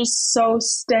them are just so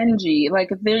stingy. Like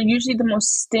they're usually the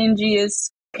most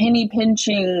stingiest, penny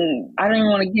pinching. I don't even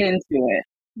want to get into it.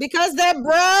 Because they're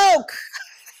broke.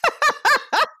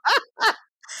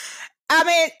 I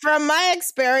mean, from my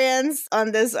experience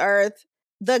on this earth,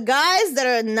 the guys that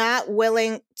are not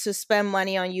willing to spend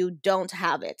money on you don't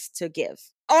have it to give.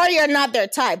 Or you're not their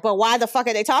type, but why the fuck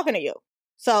are they talking to you?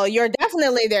 So you're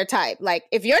definitely their type. Like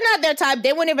if you're not their type,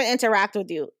 they wouldn't even interact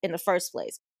with you in the first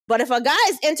place. But if a guy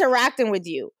is interacting with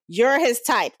you, you're his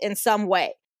type in some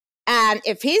way. And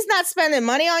if he's not spending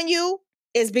money on you,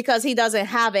 it's because he doesn't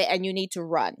have it and you need to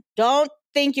run. Don't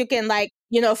think you can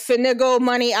finagle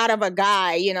money out of a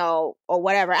guy, or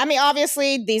whatever. I mean,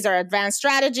 obviously these are advanced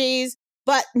strategies,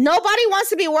 but nobody wants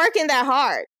to be working that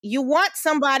hard. You want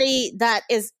somebody that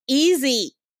is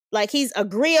easy, like he's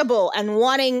agreeable and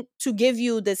wanting to give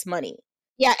you this money.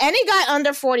 Yeah, any guy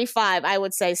under 45, I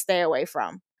would say stay away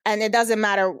from. And it doesn't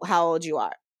matter how old you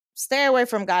are. Stay away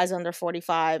from guys under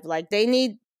 45. Like, they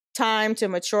need time to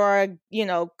mature,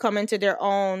 come into their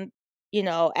own,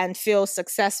 and feel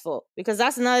successful. Because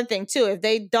that's another thing too. If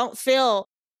they don't feel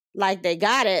like they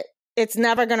got it, it's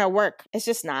never going to work. It's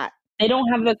just not. They don't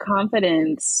have the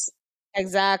confidence.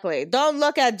 Exactly. Don't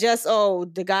look at just,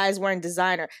 the guy's wearing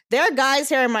designer. There are guys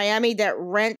here in Miami that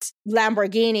rent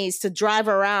Lamborghinis to drive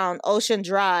around Ocean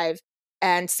Drive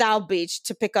and South Beach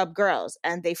to pick up girls,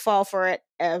 and they fall for it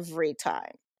every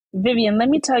time. Vivian, let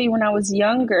me tell you, when I was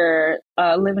younger,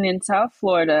 living in South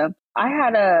Florida, I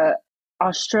had a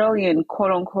Australian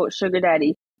quote unquote sugar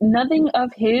daddy. Nothing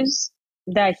of his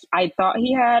that I thought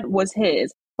he had was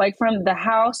his. Like, from the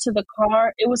house to the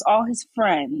car, it was all his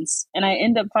friends. And I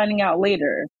end up finding out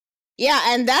later. Yeah,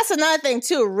 and that's another thing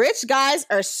too. Rich guys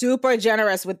are super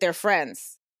generous with their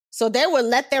friends. So they would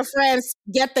let their friends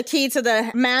get the key to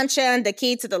the mansion, the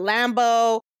key to the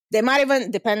Lambo. They might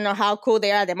even, depending on how cool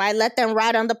they are, they might let them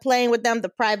ride on the plane with them, the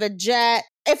private jet.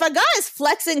 If a guy is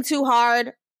flexing too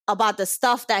hard about the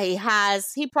stuff that he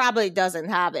has, he probably doesn't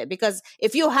have it. Because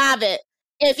if you have it,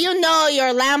 if you know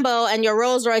your Lambo and your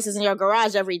Rolls Royce is in your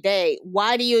garage every day,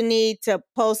 why do you need to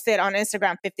post it on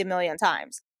Instagram 50 million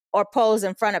times or pose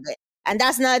in front of it? And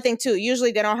that's another thing too.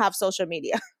 Usually they don't have social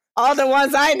media. All the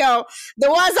ones I know, they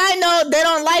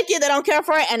don't like it, they don't care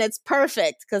for it, and it's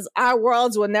perfect because our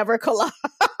worlds will never collide.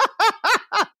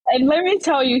 And let me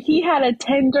tell you, he had a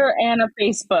Tinder and a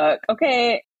Facebook,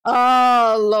 okay?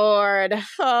 Oh, Lord.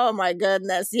 Oh, my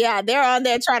goodness. Yeah, they're on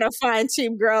there trying to find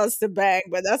cheap girls to bang,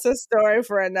 but that's a story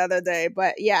for another day.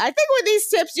 But yeah, I think with these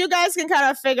tips, you guys can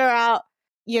kind of figure out,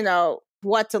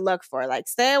 what to look for. Like,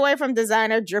 stay away from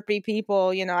designer, drippy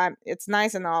people. It's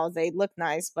nice and all. They look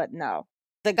nice, but no.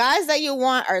 The guys that you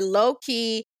want are low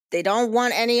key. They don't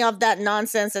want any of that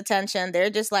nonsense attention. They're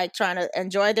just like trying to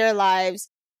enjoy their lives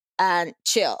and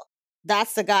chill.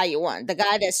 That's the guy you want. The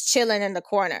guy that's chilling in the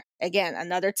corner. Again,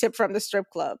 another tip from the strip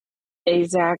club.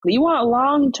 Exactly. You want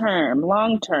long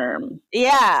term.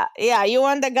 Yeah. You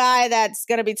want the guy that's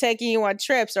going to be taking you on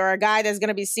trips, or a guy that's going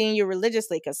to be seeing you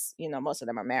religiously because, most of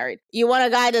them are married. You want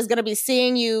a guy that's going to be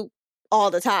seeing you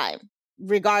all the time,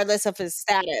 regardless of his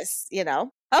status,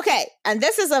 Okay. And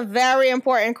this is a very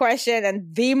important question,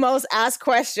 and the most asked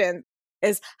question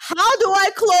is, how do I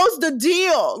close the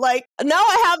deal? Like, now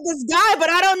I have this guy, but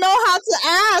I don't know how to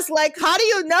ask. Like, how do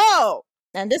you know?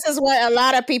 And this is where a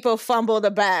lot of people fumble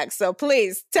the bag. So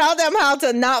please tell them how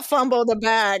to not fumble the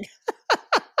bag.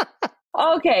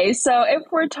 Okay, so if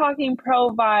we're talking pro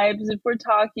vibes, if we're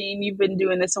talking you've been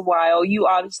doing this a while, you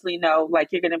obviously know, like,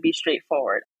 you're going to be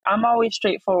straightforward. I'm always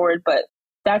straightforward, but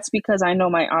that's because I know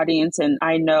my audience and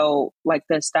I know, like,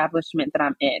 the establishment that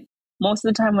I'm in. Most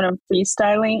of the time when I'm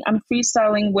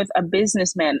freestyling with a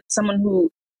businessman, someone who,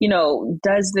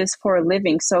 does this for a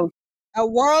living. So a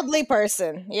worldly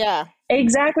person. Yeah.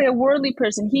 Exactly. A worldly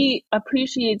person. He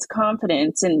appreciates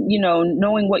confidence and,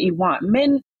 knowing what you want.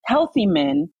 Healthy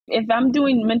men. If I'm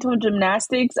doing mental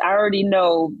gymnastics, I already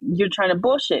know you're trying to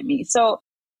bullshit me. So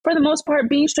for the most part,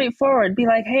 being straightforward, be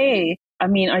like, hey, are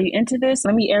you into this?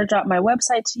 Let me airdrop my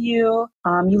website to you.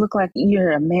 You look like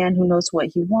you're a man who knows what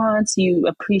he wants. You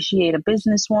appreciate a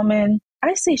businesswoman.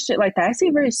 I say shit like that. I say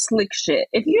very slick shit.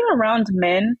 If you're around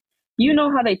men, you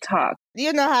know how they talk.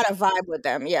 You know how to vibe with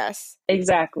them. Yes.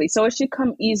 Exactly. So it should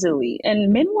come easily,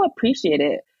 and men will appreciate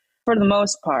it for the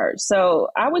most part. So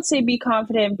I would say be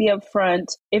confident, be upfront.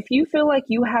 If you feel like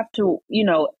you have to,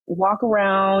 walk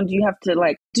around, you have to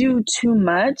like do too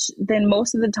much, then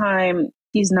most of the time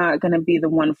he's not going to be the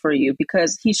one for you,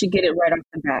 because he should get it right off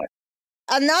the bat.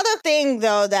 Another thing,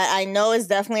 though, that I know is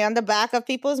definitely on the back of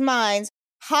people's minds,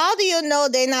 how do you know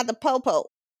they're not the po-po?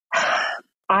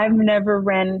 I've never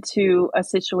ran into a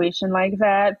situation like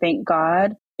that, thank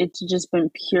God. It's just been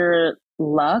pure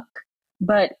luck.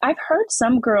 But I've heard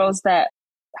some girls that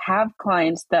have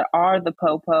clients that are the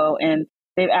po-po, and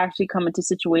they've actually come into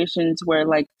situations where,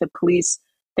 like, the police,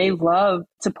 they love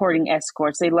supporting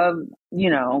escorts. They love,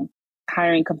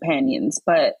 hiring companions.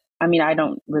 But I mean, I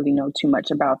don't really know too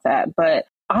much about that. But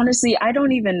honestly, I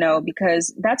don't even know,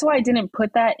 because that's why I didn't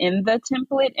put that in the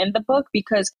template in the book,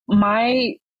 because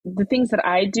my the things that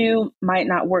I do might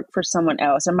not work for someone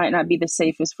else or might not be the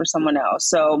safest for someone else.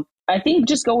 So I think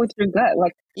just go with your gut.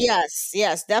 Like, yes,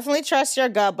 definitely trust your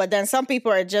gut. But then some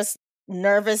people are just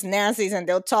nervous Nancy's and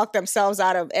they'll talk themselves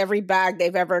out of every bag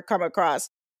they've ever come across.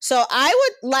 So I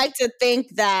would like to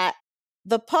think that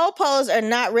the popos are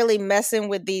not really messing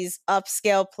with these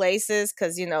upscale places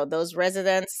because, you know, those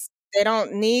residents, they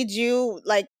don't need you.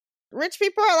 Like, rich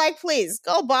people are like, please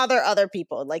go bother other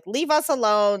people. Like, leave us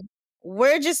alone.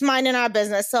 We're just minding our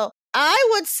business. So I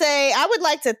would say, I would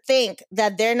like to think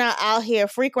that they're not out here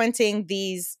frequenting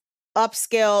these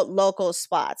upscale local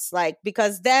spots. Like,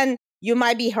 because then you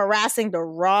might be harassing the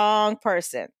wrong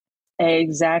person.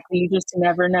 exactly. You just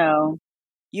never know.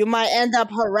 You might end up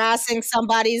harassing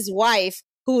somebody's wife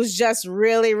who's just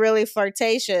really, really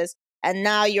flirtatious. And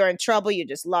now you're in trouble. You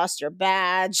just lost your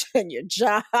badge and your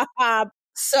job.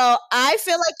 So I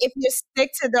feel like if you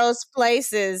stick to those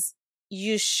places,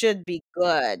 you should be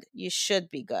good. You should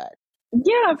be good.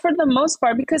 Yeah, for the most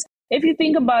part, because if you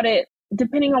think about it,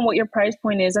 depending on what your price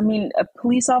point is, I mean, a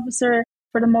police officer,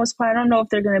 for the most part, I don't know if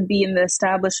they're going to be in the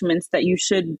establishments that you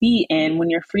should be in when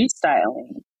you're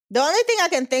freestyling. The only thing I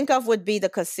can think of would be the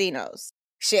casinos.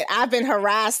 Shit, I've been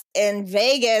harassed in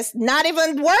Vegas, not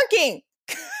even working.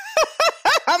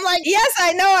 I'm like, yes,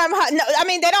 I know. No, I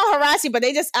mean, they don't harass you, but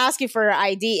they just ask you for your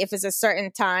ID if it's a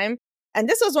certain time. And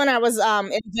this was when I was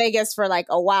in Vegas for like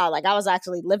a while. Like I was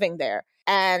actually living there.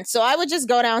 And so I would just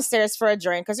go downstairs for a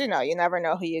drink because, you know, you never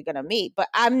know who you're going to meet. But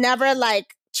I'm never like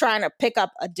trying to pick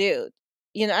up a dude,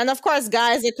 you know. And of course,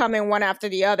 guys, they come in one after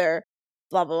the other,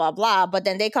 blah, blah, blah, blah. But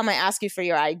then they come and ask you for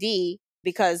your ID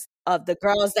because of the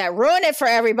girls that ruin it for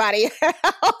everybody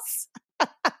else.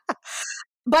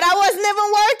 But I wasn't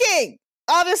even working.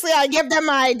 Obviously, I give them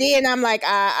my ID and I'm like,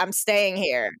 I'm staying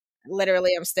here.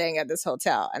 Literally, I'm staying at this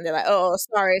hotel. And they're like, oh,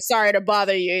 sorry to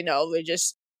bother you. You know,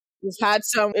 we've had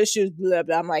some issues, blah,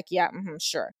 blah. I'm like, yeah,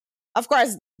 sure. Of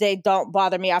course, they don't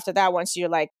bother me after that once you're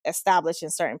like established in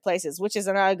certain places, which is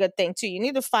another good thing too. You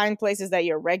need to find places that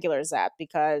you're regulars at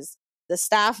because the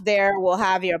staff there will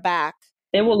have your back.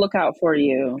 They will look out for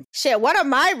you. Shit, one of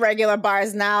my regular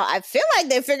bars now, I feel like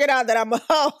they figured out that I'm a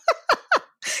hoe.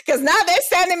 Because now they're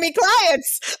sending me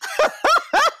clients.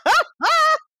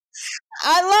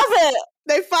 I love it.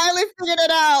 They finally figured it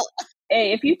out.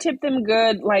 Hey, if you tip them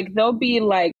good, like they'll be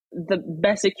like the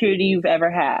best security you've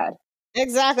ever had.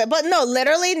 Exactly. But no,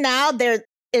 literally now they're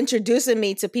introducing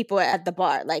me to people at the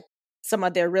bar. Like some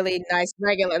of their really nice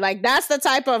regular. Like that's the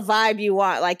type of vibe you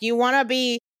want. Like you want to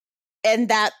be in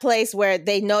that place where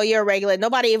they know you're regular.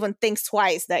 Nobody even thinks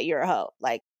twice that you're a hoe.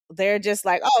 Like they're just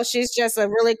like, oh, she's just a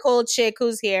really cool chick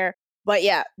who's here. But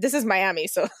yeah, this is Miami.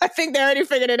 So I think they already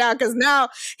figured it out because now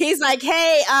he's like,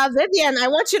 hey, Vivian, I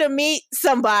want you to meet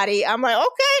somebody. I'm like,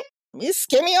 okay, you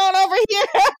skim me on over here.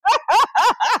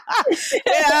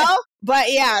 You know?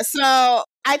 But yeah, so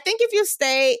I think if you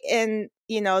stay in,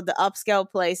 you know, the upscale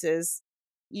places,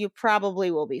 you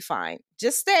probably will be fine.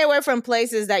 Just stay away from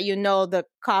places that you know the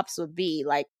cops would be,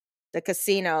 like the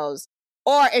casinos.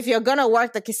 Or if you're going to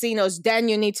work the casinos, then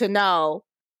you need to know,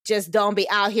 just don't be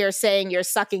out here saying you're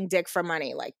sucking dick for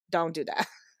money. Like, don't do that.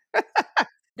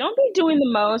 Don't be doing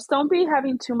the most. Don't be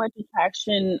having too much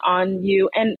attraction on you.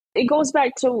 And it goes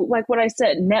back to like what I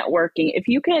said, networking. If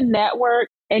you can network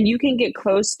and you can get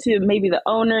close to maybe the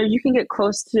owner, you can get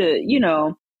close to, you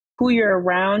know, who you're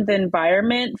around, the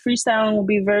environment, freestyling will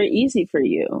be very easy for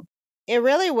you. It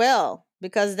really will,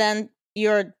 because then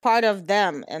you're part of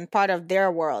them and part of their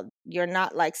world. You're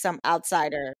not like some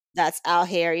outsider that's out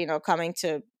here, you know, coming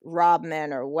to rob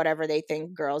men or whatever they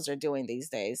think girls are doing these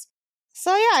days.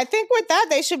 So yeah, I think with that,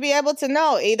 they should be able to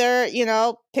know either, you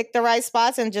know, pick the right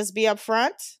spots and just be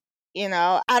upfront. You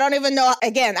know, I don't even know.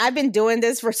 Again, I've been doing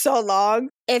this for so long.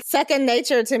 It's second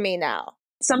nature to me now.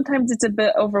 Sometimes it's a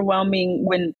bit overwhelming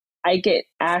when I get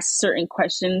asked certain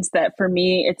questions that for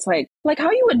me, it's like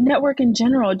how you would network in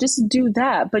general, just do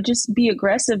that, but just be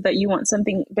aggressive that you want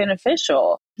something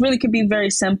beneficial. Really could be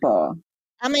very simple.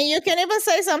 I mean, you can even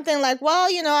say something like,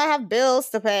 well, you know, I have bills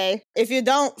to pay. If you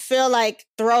don't feel like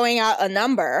throwing out a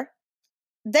number,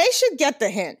 they should get the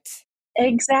hint.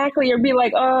 Exactly. Or be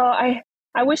like, oh,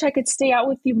 I wish I could stay out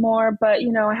with you more, but,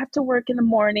 you know, I have to work in the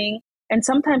morning. And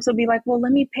sometimes they'll be like, well,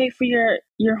 let me pay for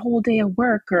your whole day of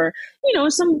work, or, you know,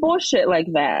 some bullshit like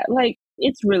that. Like,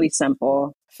 it's really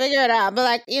simple. Figure it out. But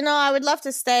like, you know, I would love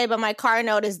to stay, but my car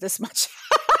note is this much.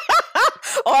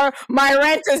 Or my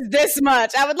rent is this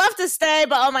much. I would love to stay,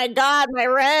 but oh my God, my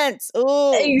rent.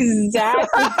 Ooh.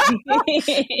 Exactly.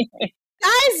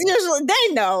 Guys usually,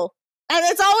 they know. And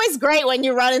it's always great when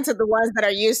you run into the ones that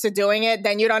are used to doing it.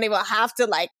 Then you don't even have to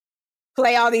like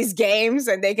play all these games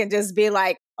and they can just be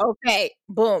like, Okay,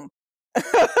 boom.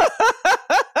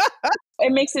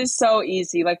 It makes it so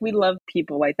easy. Like, we love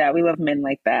people like that. We love men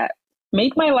like that.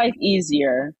 Make my life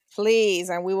easier. Please,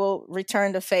 and we will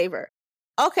return the favor.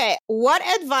 Okay, what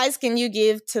advice can you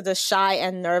give to the shy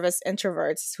and nervous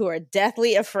introverts who are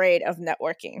deathly afraid of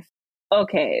networking?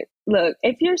 Okay, look,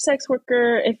 if you're a sex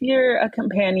worker, if you're a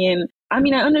companion, I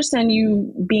mean, I understand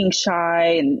you being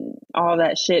shy and all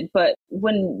that shit, but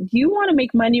when you want to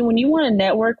make money, when you want to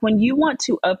network, when you want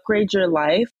to upgrade your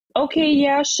life, okay,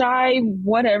 yeah, shy,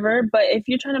 whatever, but if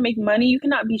you're trying to make money, you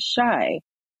cannot be shy.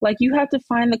 Like, you have to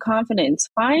find the confidence,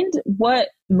 find what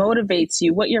motivates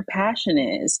you, what your passion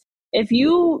is. If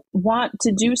you want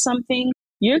to do something,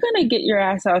 you're going to get your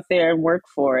ass out there and work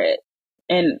for it.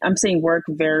 And I'm saying work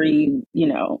very,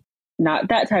 not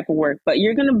that type of work, but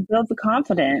you're going to build the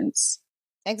confidence.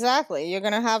 Exactly. You're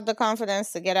going to have the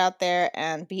confidence to get out there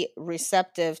and be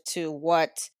receptive to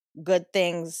what good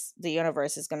things the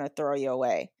universe is going to throw your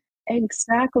way.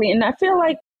 Exactly. And I feel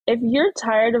like if you're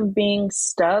tired of being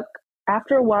stuck,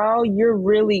 after a while, you're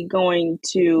really going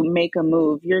to make a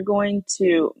move. You're going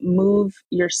to move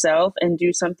yourself and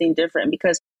do something different.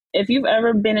 Because if you've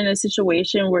ever been in a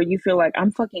situation where you feel like,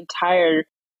 I'm fucking tired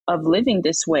of living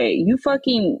this way,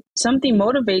 something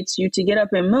motivates you to get up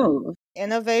and move.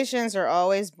 Innovations are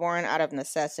always born out of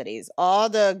necessities. All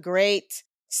the great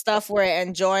stuff we're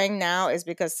enjoying now is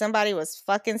because somebody was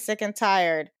fucking sick and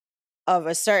tired of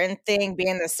a certain thing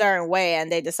being a certain way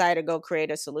and they decided to go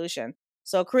create a solution.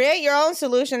 So create your own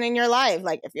solution in your life.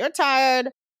 Like, if you're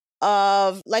tired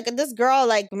of, like, this girl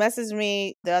like messaged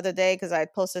me the other day because I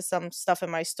posted some stuff in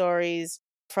my stories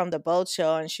from the boat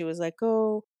show, and she was like,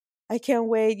 oh, I can't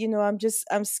wait.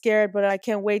 I'm scared, but I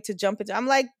can't wait to jump into. I'm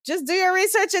like, just do your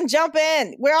research and jump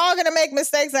in. We're all going to make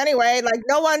mistakes anyway. Like,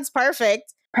 no one's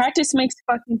perfect. Practice makes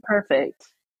fucking perfect.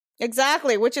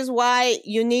 Exactly. Which is why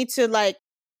you need to, like,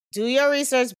 do your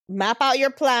research, map out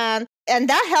your plan. And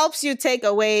that helps you take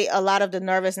away a lot of the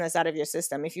nervousness out of your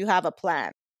system. If you have a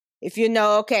plan, if you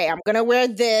know, okay, I'm going to wear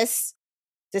this.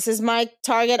 This is my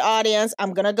target audience.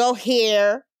 I'm going to go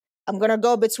here. I'm going to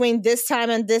go between this time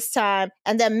and this time,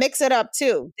 and then mix it up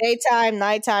too. Daytime,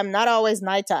 nighttime, not always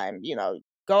nighttime,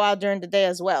 go out during the day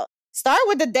as well. Start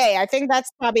with the day. I think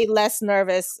that's probably less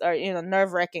nervous or,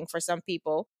 nerve-wracking for some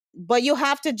people, but you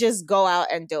have to just go out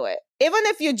and do it. Even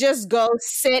if you just go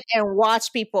sit and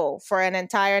watch people for an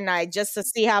entire night just to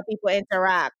see how people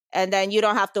interact. And then you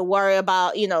don't have to worry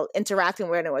about, interacting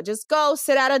with anyone. Just go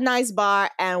sit at a nice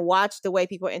bar and watch the way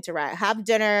people interact. Have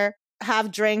dinner,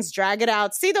 have drinks, drag it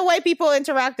out. See the way people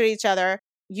interact with each other.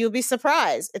 You'll be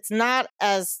surprised. It's not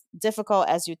as difficult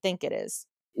as you think it is.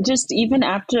 Just even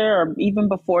after or even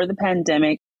before the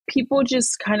pandemic, people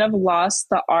just kind of lost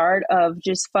the art of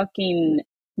just fucking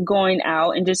going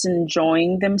out and just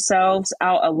enjoying themselves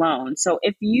out alone. So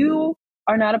if you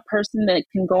are not a person that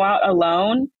can go out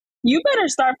alone, you better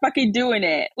start fucking doing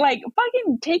it. Like,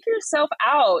 fucking take yourself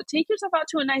out. Take yourself out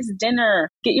to a nice dinner.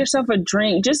 Get yourself a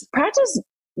drink. Just practice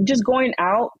just going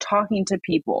out, talking to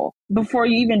people before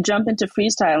you even jump into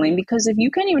freestyling. Because if you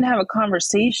can't even have a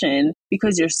conversation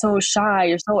because you're so shy,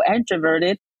 you're so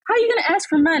introverted, how are you going to ask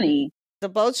for money? The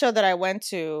boat show that I went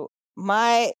to,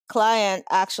 my client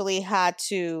actually had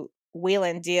to wheel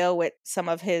and deal with some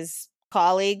of his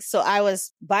colleagues. So I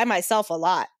was by myself a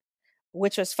lot,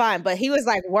 which was fine. But he was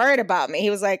like worried about me. He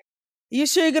was like, you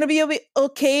sure you're going to be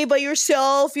okay by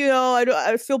yourself?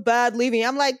 I feel bad leaving.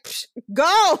 I'm like,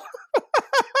 go.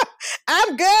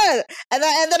 I'm good. And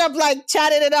I ended up like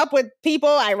chatting it up with people.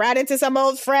 I ran into some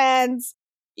old friends,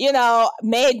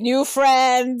 made new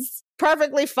friends.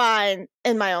 Perfectly fine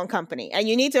in my own company. And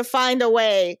you need to find a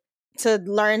way to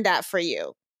learn that for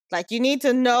you. Like, you need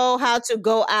to know how to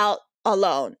go out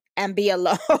alone and be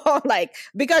alone.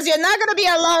 Because you're not going to be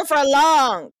alone for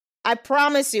long. I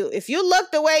promise you, if you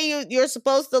look the way you're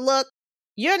supposed to look,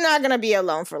 you're not going to be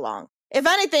alone for long. If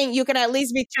anything, you can at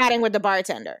least be chatting with the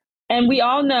bartender. And we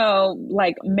all know,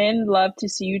 like, men love to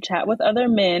see you chat with other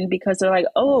men because they're like,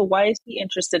 oh, why is he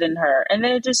interested in her? And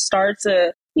then it just starts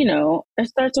it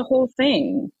starts a whole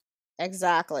thing.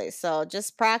 Exactly. So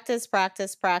just practice,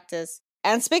 practice, practice.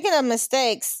 And speaking of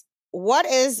mistakes, what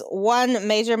is one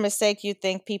major mistake you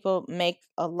think people make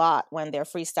a lot when they're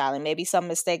freestyling? Maybe some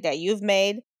mistake that you've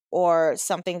made or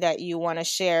something that you want to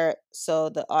share so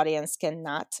the audience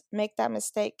cannot make that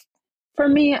mistake? For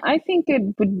me, I think it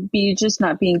would be just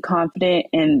not being confident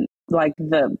in like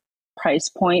the price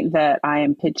point that I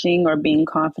am pitching or being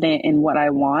confident in what I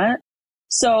want.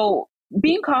 So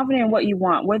being confident in what you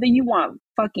want, whether you want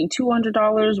fucking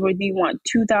 $200, whether you want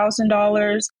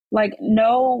 $2,000, Like,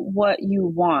 know what you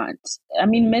want. I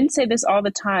mean, men say this all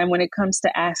the time when it comes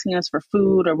to asking us for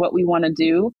food or what we want to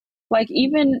do. Like,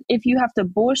 even if you have to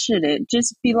bullshit it,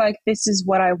 just be like, this is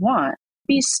what I want.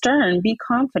 Be stern, be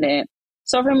confident.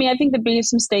 So for me, I think the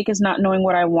biggest mistake is not knowing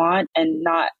what I want and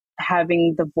not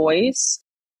having the voice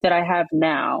that I have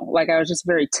now. Like, I was just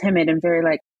very timid and very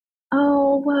like,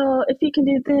 oh, well, if you can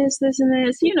do this, this, and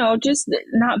this, just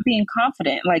not being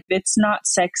confident. Like, it's not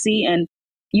sexy and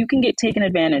you can get taken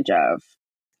advantage of.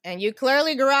 And you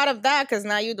clearly grew out of that because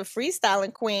now you're the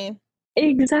freestyling queen.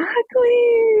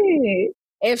 Exactly.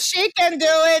 If she can do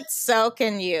it, so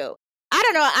can you. I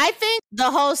don't know. I think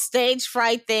the whole stage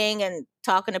fright thing and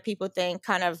talking to people thing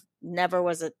kind of never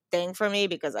was a thing for me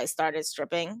because I started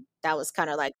stripping. That was kind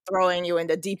of like throwing you in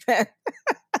the deep end.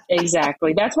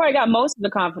 Exactly. That's where I got most of the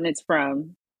confidence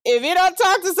from. If you don't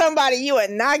talk to somebody, you are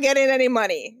not getting any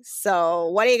money. So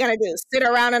what are you going to do? Sit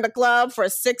around in the club for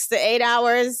 6 to 8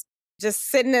 hours, just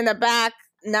sitting in the back,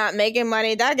 not making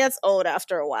money? That gets old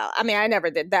after a while. I mean, I never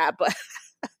did that, but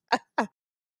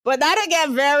but that'll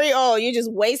get very old. You're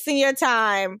just wasting your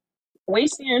time.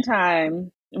 Wasting your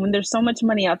time when there's so much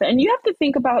money out there. And you have to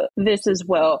think about this as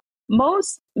well.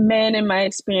 Most men, in my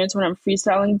experience, when I'm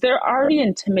freestyling, they're already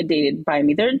intimidated by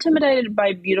me. They're intimidated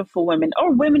by beautiful women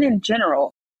or women in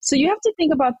general. So you have to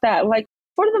think about that. Like,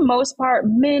 for the most part,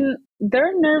 men,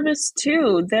 they're nervous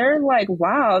too. They're like,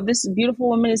 wow, this beautiful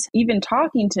woman is even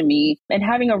talking to me and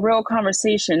having a real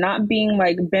conversation, not being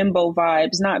like bimbo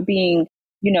vibes, not being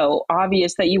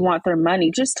obvious that you want their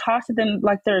money. Just talk to them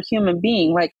like they're a human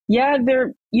being. Like, yeah,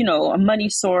 they're, a money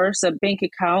source, a bank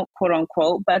account, quote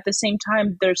unquote, but at the same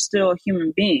time, they're still a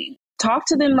human being. Talk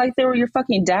to them like they were your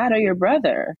fucking dad or your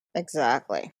brother.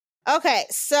 Exactly. Okay,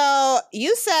 so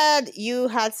you said you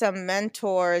had some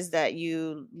mentors that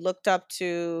you looked up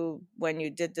to when you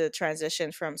did the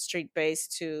transition from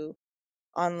street-based to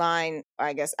online,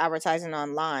 I guess, advertising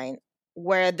online.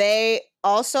 Were they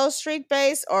also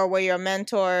street-based or were your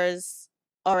mentors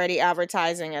already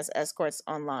advertising as escorts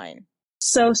online?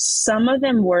 So some of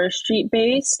them were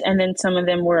street-based and then some of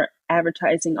them were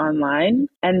advertising online.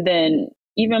 And then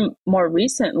even more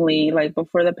recently, like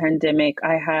before the pandemic,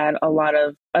 I had a lot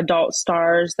of adult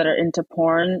stars that are into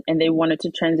porn and they wanted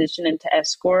to transition into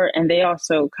escort. And they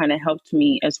also kind of helped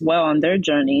me as well on their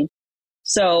journey.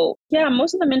 So yeah,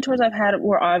 most of the mentors I've had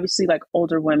were obviously like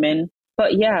older women.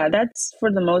 But yeah, that's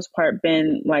for the most part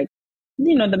been like,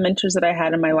 the mentors that I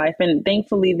had in my life. And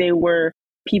thankfully they were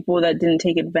people that didn't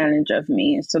take advantage of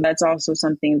me. So that's also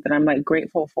something that I'm like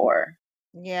grateful for.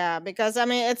 Yeah, because I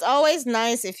mean, it's always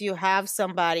nice if you have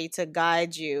somebody to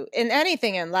guide you in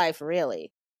anything in life,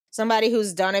 really. Somebody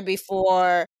who's done it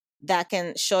before that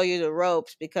can show you the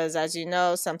ropes. Because as you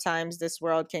know, sometimes this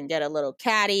world can get a little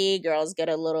catty. Girls get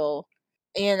a little,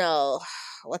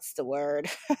 what's the word?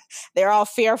 They're all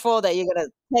fearful that you're going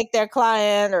to take their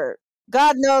client or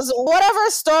God knows whatever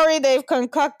story they've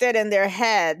concocted in their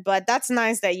head. But that's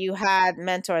nice that you had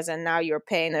mentors and now you're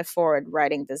paying it forward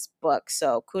writing this book.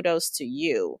 So kudos to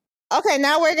you. Okay,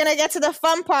 now we're going to get to the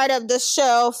fun part of the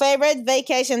show. Favorite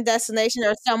vacation destination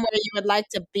or somewhere you would like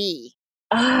to be?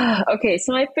 Okay.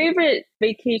 So my favorite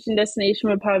vacation destination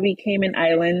would probably be Cayman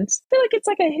Islands. I feel like it's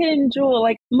like a hidden jewel.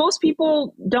 Like most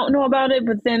people don't know about it,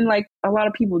 but then like a lot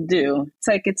of people do. It's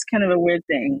like, it's kind of a weird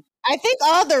thing. I think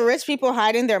all the rich people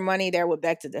hiding their money there would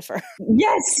beg to differ.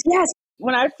 Yes.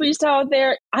 When I freestyled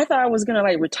there, I thought I was going to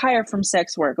like retire from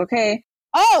sex work. Okay.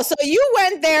 Oh, so you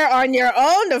went there on your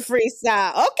own to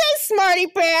freestyle. Okay, smarty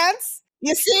pants.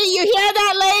 You see, you hear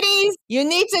that, ladies? You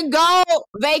need to go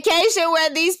vacation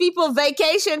where these people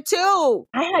vacation too.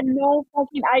 I had no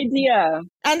fucking idea.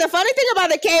 And the funny thing about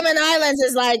the Cayman Islands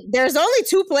is like, there's only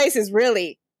 2 places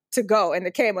really to go in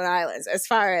the Cayman Islands as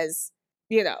far as,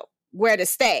 where to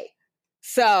stay.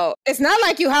 So it's not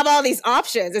like you have all these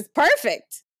options. It's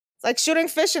perfect. It's like shooting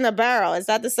fish in a barrel. Is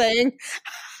that the saying?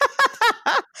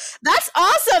 That's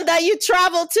awesome that you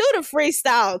travel too to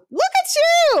freestyle. Look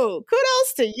at you.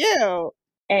 Kudos to you.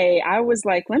 Hey, I was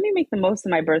like, let me make the most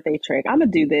of my birthday trick. I'm going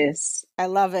to do this. I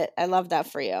love it. I love that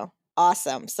for you.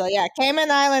 Awesome. So yeah, Cayman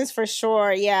Islands for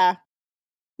sure. Yeah.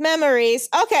 Memories.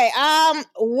 Okay.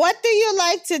 What do you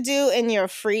like to do in your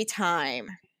free time?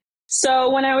 So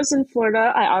when I was in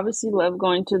Florida, I obviously love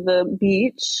going to the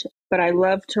beach, but I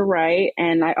love to write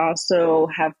and I also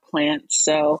have plants.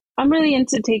 So I'm really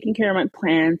into taking care of my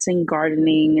plants and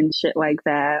gardening and shit like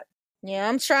that. Yeah,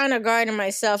 I'm trying to garden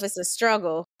myself. It's a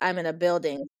struggle. I'm in a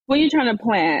building. What are you trying to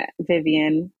plant,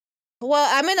 Vivian? Well,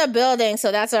 I'm in a building,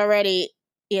 so that's already,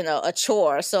 a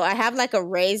chore. So I have like a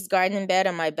raised garden bed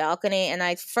on my balcony. And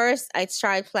I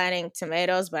tried planting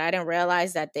tomatoes, but I didn't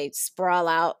realize that they sprawl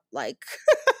out like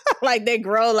Like they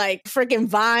grow like freaking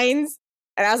vines.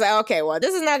 And I was like, okay, well,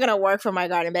 this is not going to work for my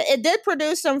garden. But it did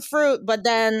produce some fruit, but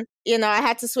then, I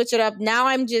had to switch it up. Now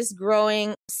I'm just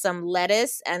growing some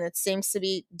lettuce and it seems to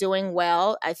be doing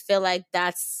well. I feel like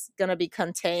that's going to be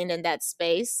contained in that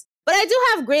space. But I do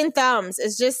have green thumbs.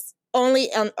 It's just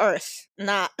only on earth,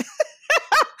 not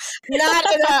not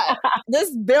in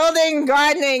this building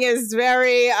gardening is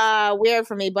very weird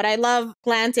for me, but I love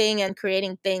planting and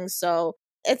creating things. So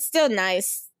it's still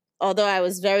nice. Although I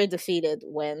was very defeated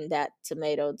when that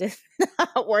tomato did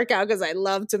not work out because I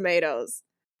love tomatoes.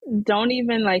 Don't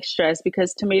even like stress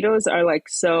because tomatoes are like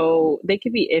they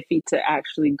could be iffy to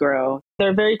actually grow.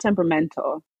 They're very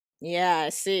temperamental. Yeah, I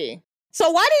see. So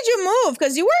why did you move?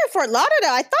 Because you were in Fort Lauderdale.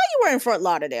 I thought you were in Fort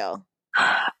Lauderdale.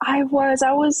 I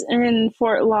was in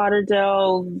Fort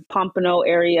Lauderdale, Pompano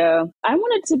area. I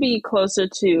wanted to be closer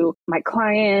to my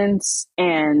clients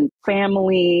and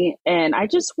family. And I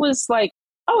just was like,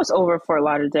 I was over Fort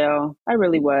Lauderdale. I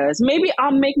really was. Maybe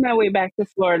I'll make my way back to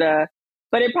Florida,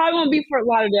 but it probably won't be Fort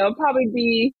Lauderdale. It'll probably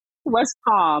be West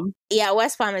Palm. Yeah,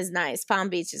 West Palm is nice. Palm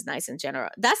Beach is nice in general.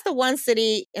 That's the one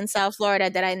city in South Florida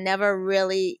that I never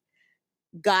really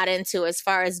got into as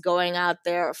far as going out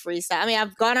there or freestyle. I mean,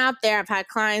 I've gone out there, I've had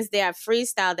clients there, I've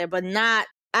freestyled there, but I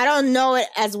don't know it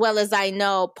as well as I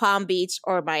know Palm Beach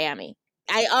or Miami.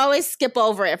 I always skip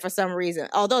over it for some reason,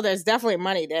 although there's definitely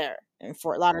money there in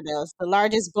Fort Lauderdale. It's the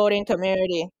largest boating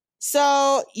community.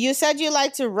 So you said you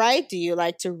like to write. Do you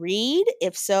like to read?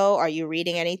 If so, are you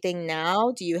reading anything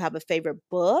now? Do you have a favorite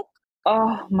book?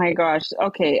 Oh my gosh.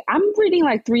 Okay. I'm reading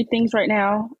like 3 things right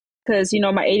now because,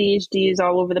 my ADHD is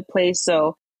all over the place.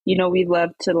 So, we love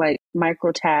to like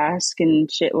microtask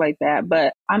and shit like that.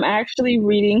 But I'm actually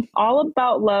reading All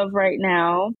About Love right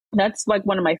now. That's like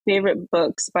one of my favorite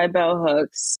books by Bell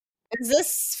Hooks. Is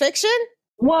this fiction?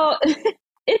 Well,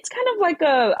 it's kind of like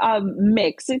a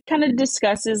mix. It kind of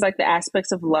discusses like the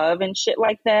aspects of love and shit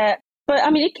like that. But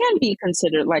I mean, it can be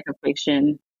considered like a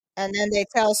fiction. And then they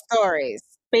tell stories.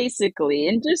 Basically,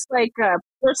 and just like a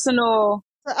personal.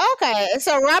 Okay,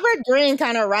 so Robert Greene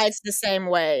kind of writes the same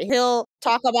way. He'll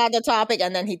talk about the topic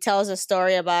and then he tells a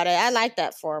story about it. I like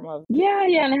that form of. Yeah,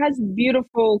 and it has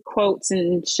beautiful quotes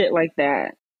and shit like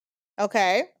that.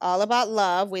 Okay, All About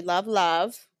Love. We love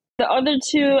love. The other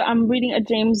 2, I'm reading a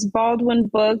James Baldwin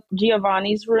book,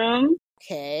 Giovanni's Room.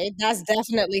 Okay, that's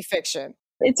definitely fiction.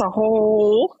 It's a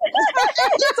whole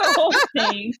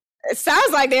thing. It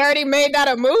sounds like they already made that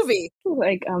a movie.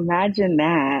 Like, imagine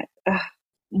that.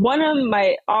 One of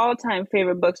my all-time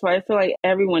favorite books, what I feel like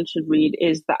everyone should read,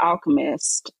 is The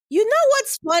Alchemist. You know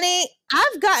what's funny?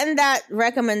 I've gotten that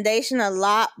recommendation a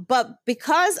lot, but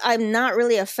because I'm not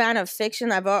really a fan of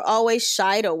fiction, I've always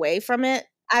shied away from it.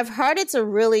 I've heard it's a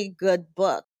really good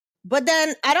book, but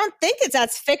then I don't think it's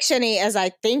as fiction-y as I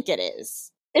think it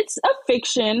is. It's a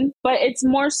fiction, but it's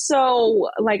more so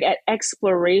like an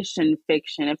exploration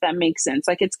fiction, if that makes sense.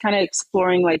 Like it's kind of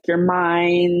exploring like your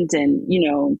mind and,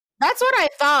 That's what I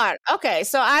thought. Okay,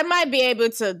 so I might be able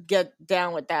to get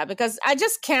down with that because I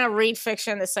just can't read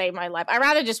fiction to save my life. I'd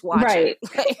rather just watch it.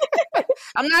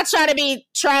 I'm not trying to be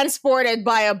transported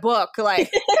by a book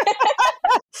like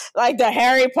like the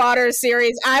Harry Potter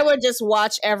series. I would just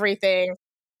watch everything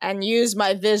and use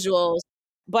my visuals.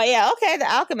 But yeah, okay,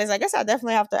 The Alchemist. I guess I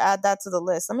definitely have to add that to the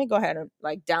list. Let me go ahead and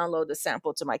like download the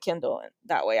sample to my Kindle, and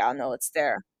that way I'll know it's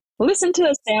there. Listen to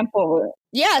a sample.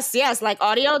 Yes, like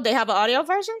audio. They have an audio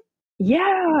version?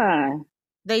 Yeah.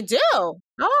 They do?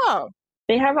 Oh.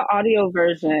 They have an audio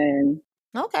version.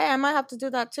 Okay, I might have to do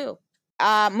that too.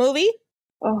 Movie?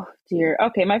 Oh, dear.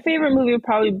 Okay, my favorite movie would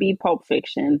probably be Pulp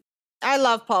Fiction. I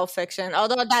love Pulp Fiction,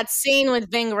 although that scene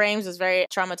with Ving Rhames was very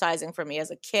traumatizing for me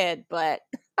as a kid, but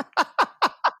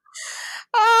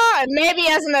maybe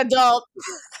as an adult.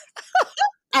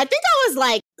 I think I was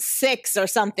like 6 or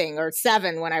something or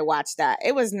 7 when I watched that.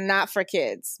 It was not for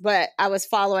kids, but I was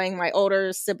following my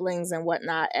older siblings and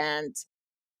whatnot. And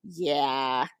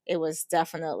yeah, it was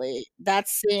definitely that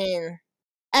scene.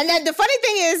 And then the funny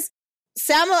thing is,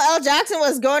 Samuel L. Jackson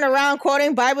was going around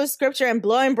quoting Bible scripture and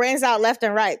blowing brains out left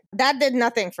and right. That did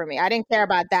nothing for me. I didn't care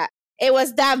about that. It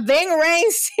was that Ving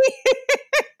Rhames scene.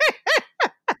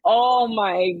 Oh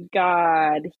my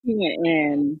God. He went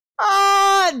in.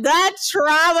 Oh, that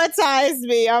traumatized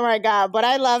me. Oh my God. But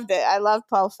I loved it. I loved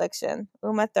Pulp Fiction.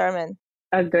 Uma Thurman.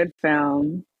 A good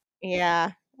film.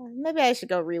 Yeah. Maybe I should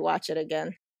go rewatch it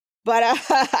again. But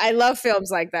I love films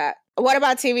like that. What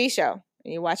about TV show? Are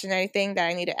you watching anything that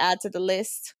I need to add to the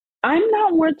list? I'm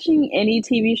not watching any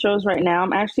TV shows right now.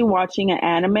 I'm actually watching an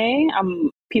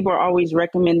anime. People are always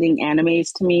recommending animes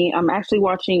to me. I'm actually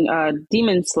watching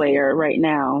Demon Slayer right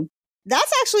now.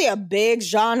 That's actually a big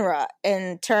genre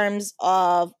in terms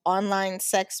of online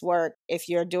sex work if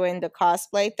you're doing the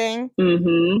cosplay thing.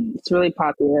 It's really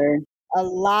popular. A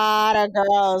lot of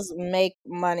girls make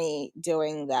money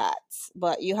doing that,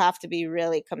 but you have to be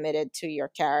really committed to your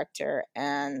character,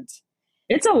 and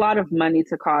it's a lot of money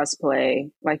to cosplay.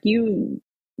 Like you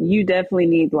definitely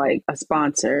need like a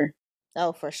sponsor.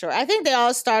 Oh, for sure. I think they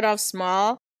all start off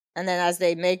small, and then as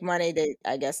they make money, they,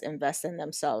 I guess, invest in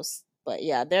themselves. But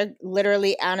yeah, they're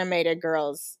literally animated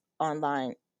girls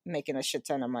online making a shit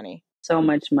ton of money. So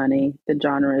much money. The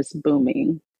genre is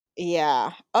booming.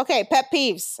 Yeah. Okay, pet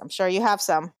peeves. I'm sure you have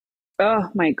some. Oh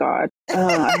my God.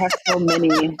 I have so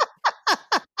many.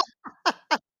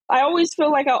 I always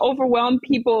feel like I overwhelm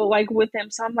people like with them.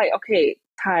 So I'm like, okay,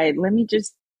 Tide, let me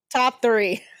just... Top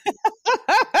 3.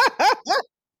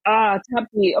 Top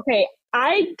 3. Okay,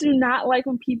 I do not like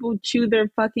when people chew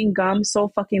their fucking gum so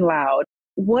fucking loud.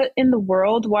 What in the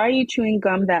world? Why are you chewing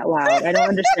gum that loud? I don't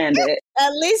understand it.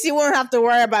 At least you won't have to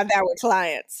worry about that with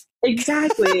clients.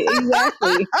 Exactly. I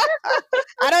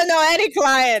don't know any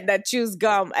client that chews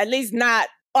gum, at least not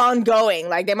ongoing.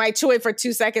 Like they might chew it for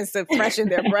 2 seconds to freshen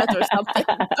their breath or something.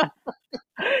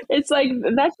 It's like,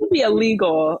 that should be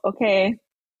illegal, okay?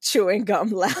 Chewing gum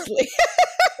loudly.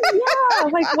 Yeah,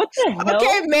 like what the hell?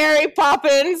 Okay, Mary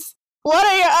Poppins, what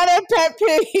are your other pet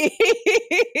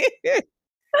peeves?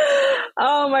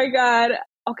 Oh my God.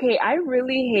 Okay, I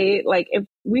really hate, like, if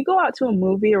we go out to a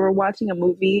movie or we're watching a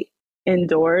movie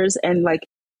indoors and like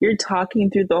you're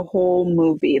talking through the whole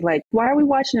movie. Like, why are we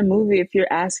watching a movie if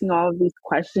you're asking all of these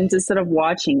questions instead of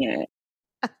watching it?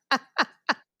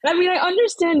 I mean, I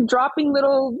understand dropping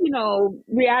little,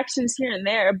 reactions here and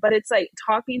there, but it's like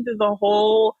talking through the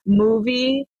whole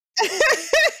movie.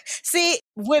 See,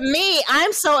 with me,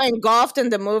 I'm so engulfed in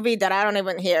the movie that I don't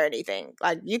even hear anything.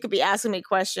 Like, you could be asking me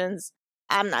questions.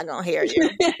 I'm not going to hear you.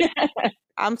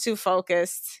 I'm too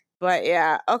focused. But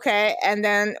yeah, okay. And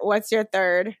then what's your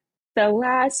third? The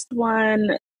last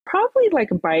one, probably like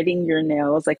biting your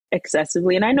nails like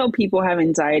excessively. And I know people have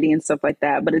anxiety and stuff like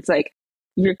that, but it's like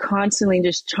you're constantly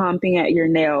just chomping at your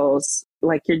nails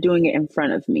like you're doing it in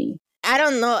front of me. I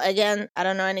don't know. Again, I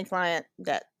don't know any client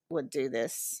that would do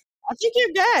this. I think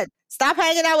you're good. Stop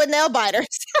hanging out with nail biters.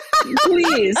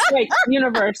 Please, like,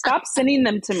 universe, stop sending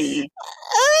them to me.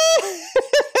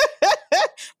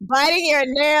 Biting your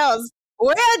nails.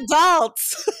 We're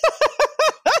adults.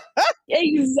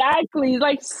 Exactly.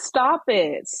 Like, stop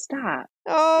it. Stop.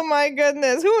 Oh my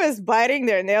goodness. Who is biting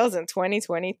their nails in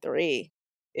 2023?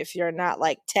 If you're not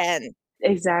like 10.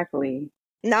 Exactly.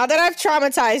 Now that I've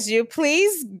traumatized you,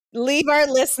 please leave our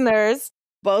listeners,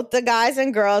 both the guys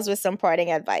and girls, with some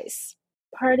parting advice.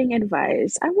 Parting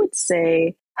advice. I would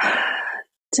say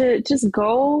to just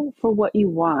go for what you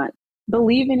want.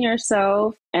 Believe in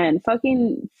yourself and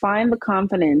fucking find the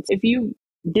confidence. If you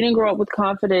didn't grow up with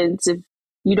confidence, if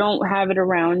you don't have it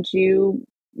around you,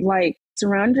 like,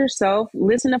 surround yourself,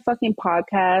 listen to fucking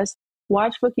podcasts,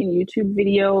 watch fucking YouTube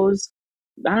videos.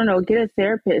 I don't know, get a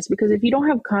therapist, because if you don't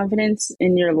have confidence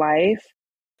in your life,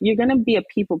 you're going to be a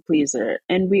people pleaser.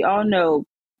 And we all know,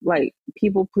 like,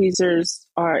 people pleasers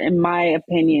are, in my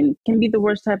opinion, can be the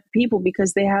worst type of people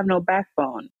because they have no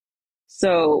backbone.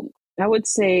 So I would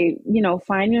say,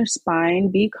 find your spine,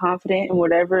 be confident in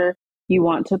whatever you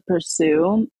want to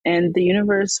pursue, and the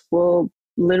universe will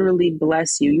literally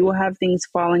bless you. You will have things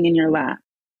falling in your lap.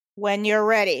 When you're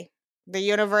ready, the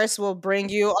universe will bring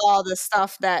you all the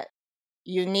stuff that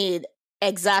you need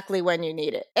exactly when you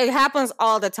need it. It happens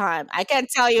all the time. I can't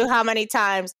tell you how many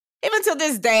times, even to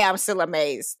this day, I'm still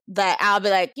amazed that I'll be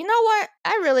like, you know what?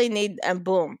 I really need, and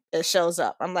boom, it shows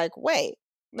up. I'm like, wait,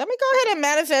 let me go ahead and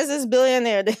manifest this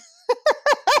billionaire.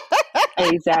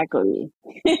 Exactly.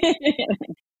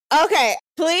 Okay,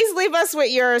 please leave us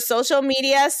with your social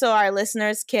media so our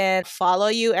listeners can follow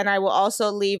you. And I will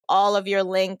also leave all of your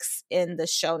links in the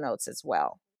show notes as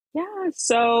well. Yeah,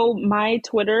 so my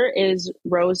Twitter is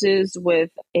roses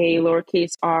with a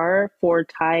lowercase r for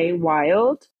Ty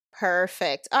Wild.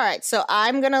 Perfect. All right, so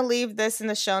I'm going to leave this in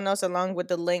the show notes along with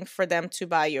the link for them to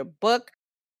buy your book.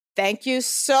 Thank you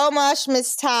so much,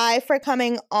 Miss Ty, for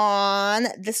coming on.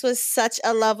 This was such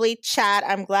a lovely chat.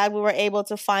 I'm glad we were able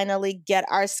to finally get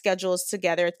our schedules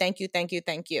together. Thank you, thank you,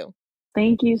 thank you.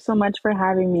 Thank you so much for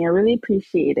having me. I really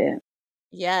appreciate it.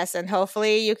 Yes, and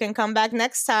hopefully you can come back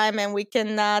next time and we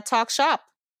can talk shop.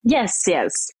 Yes,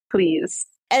 please.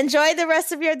 Enjoy the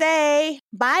rest of your day.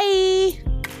 Bye.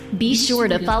 Be sure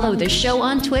to follow the show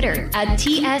on Twitter at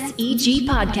TSEG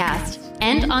Podcast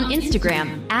and on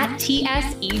Instagram at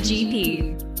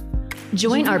TSEGP.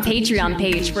 Join our Patreon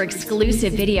page for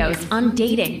exclusive videos on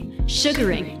dating,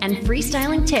 sugaring, and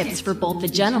freestyling tips for both the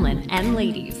gentlemen and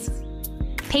ladies.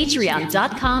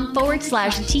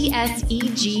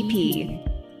 Patreon.com/TSEGP.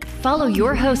 Follow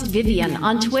your host Vivian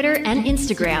on Twitter and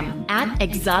Instagram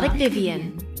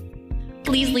 @ExoticVivian.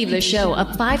 Please leave the show a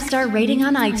 5-star rating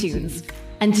on iTunes.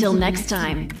 Until next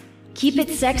time, keep it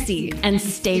sexy and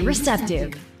stay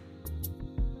receptive.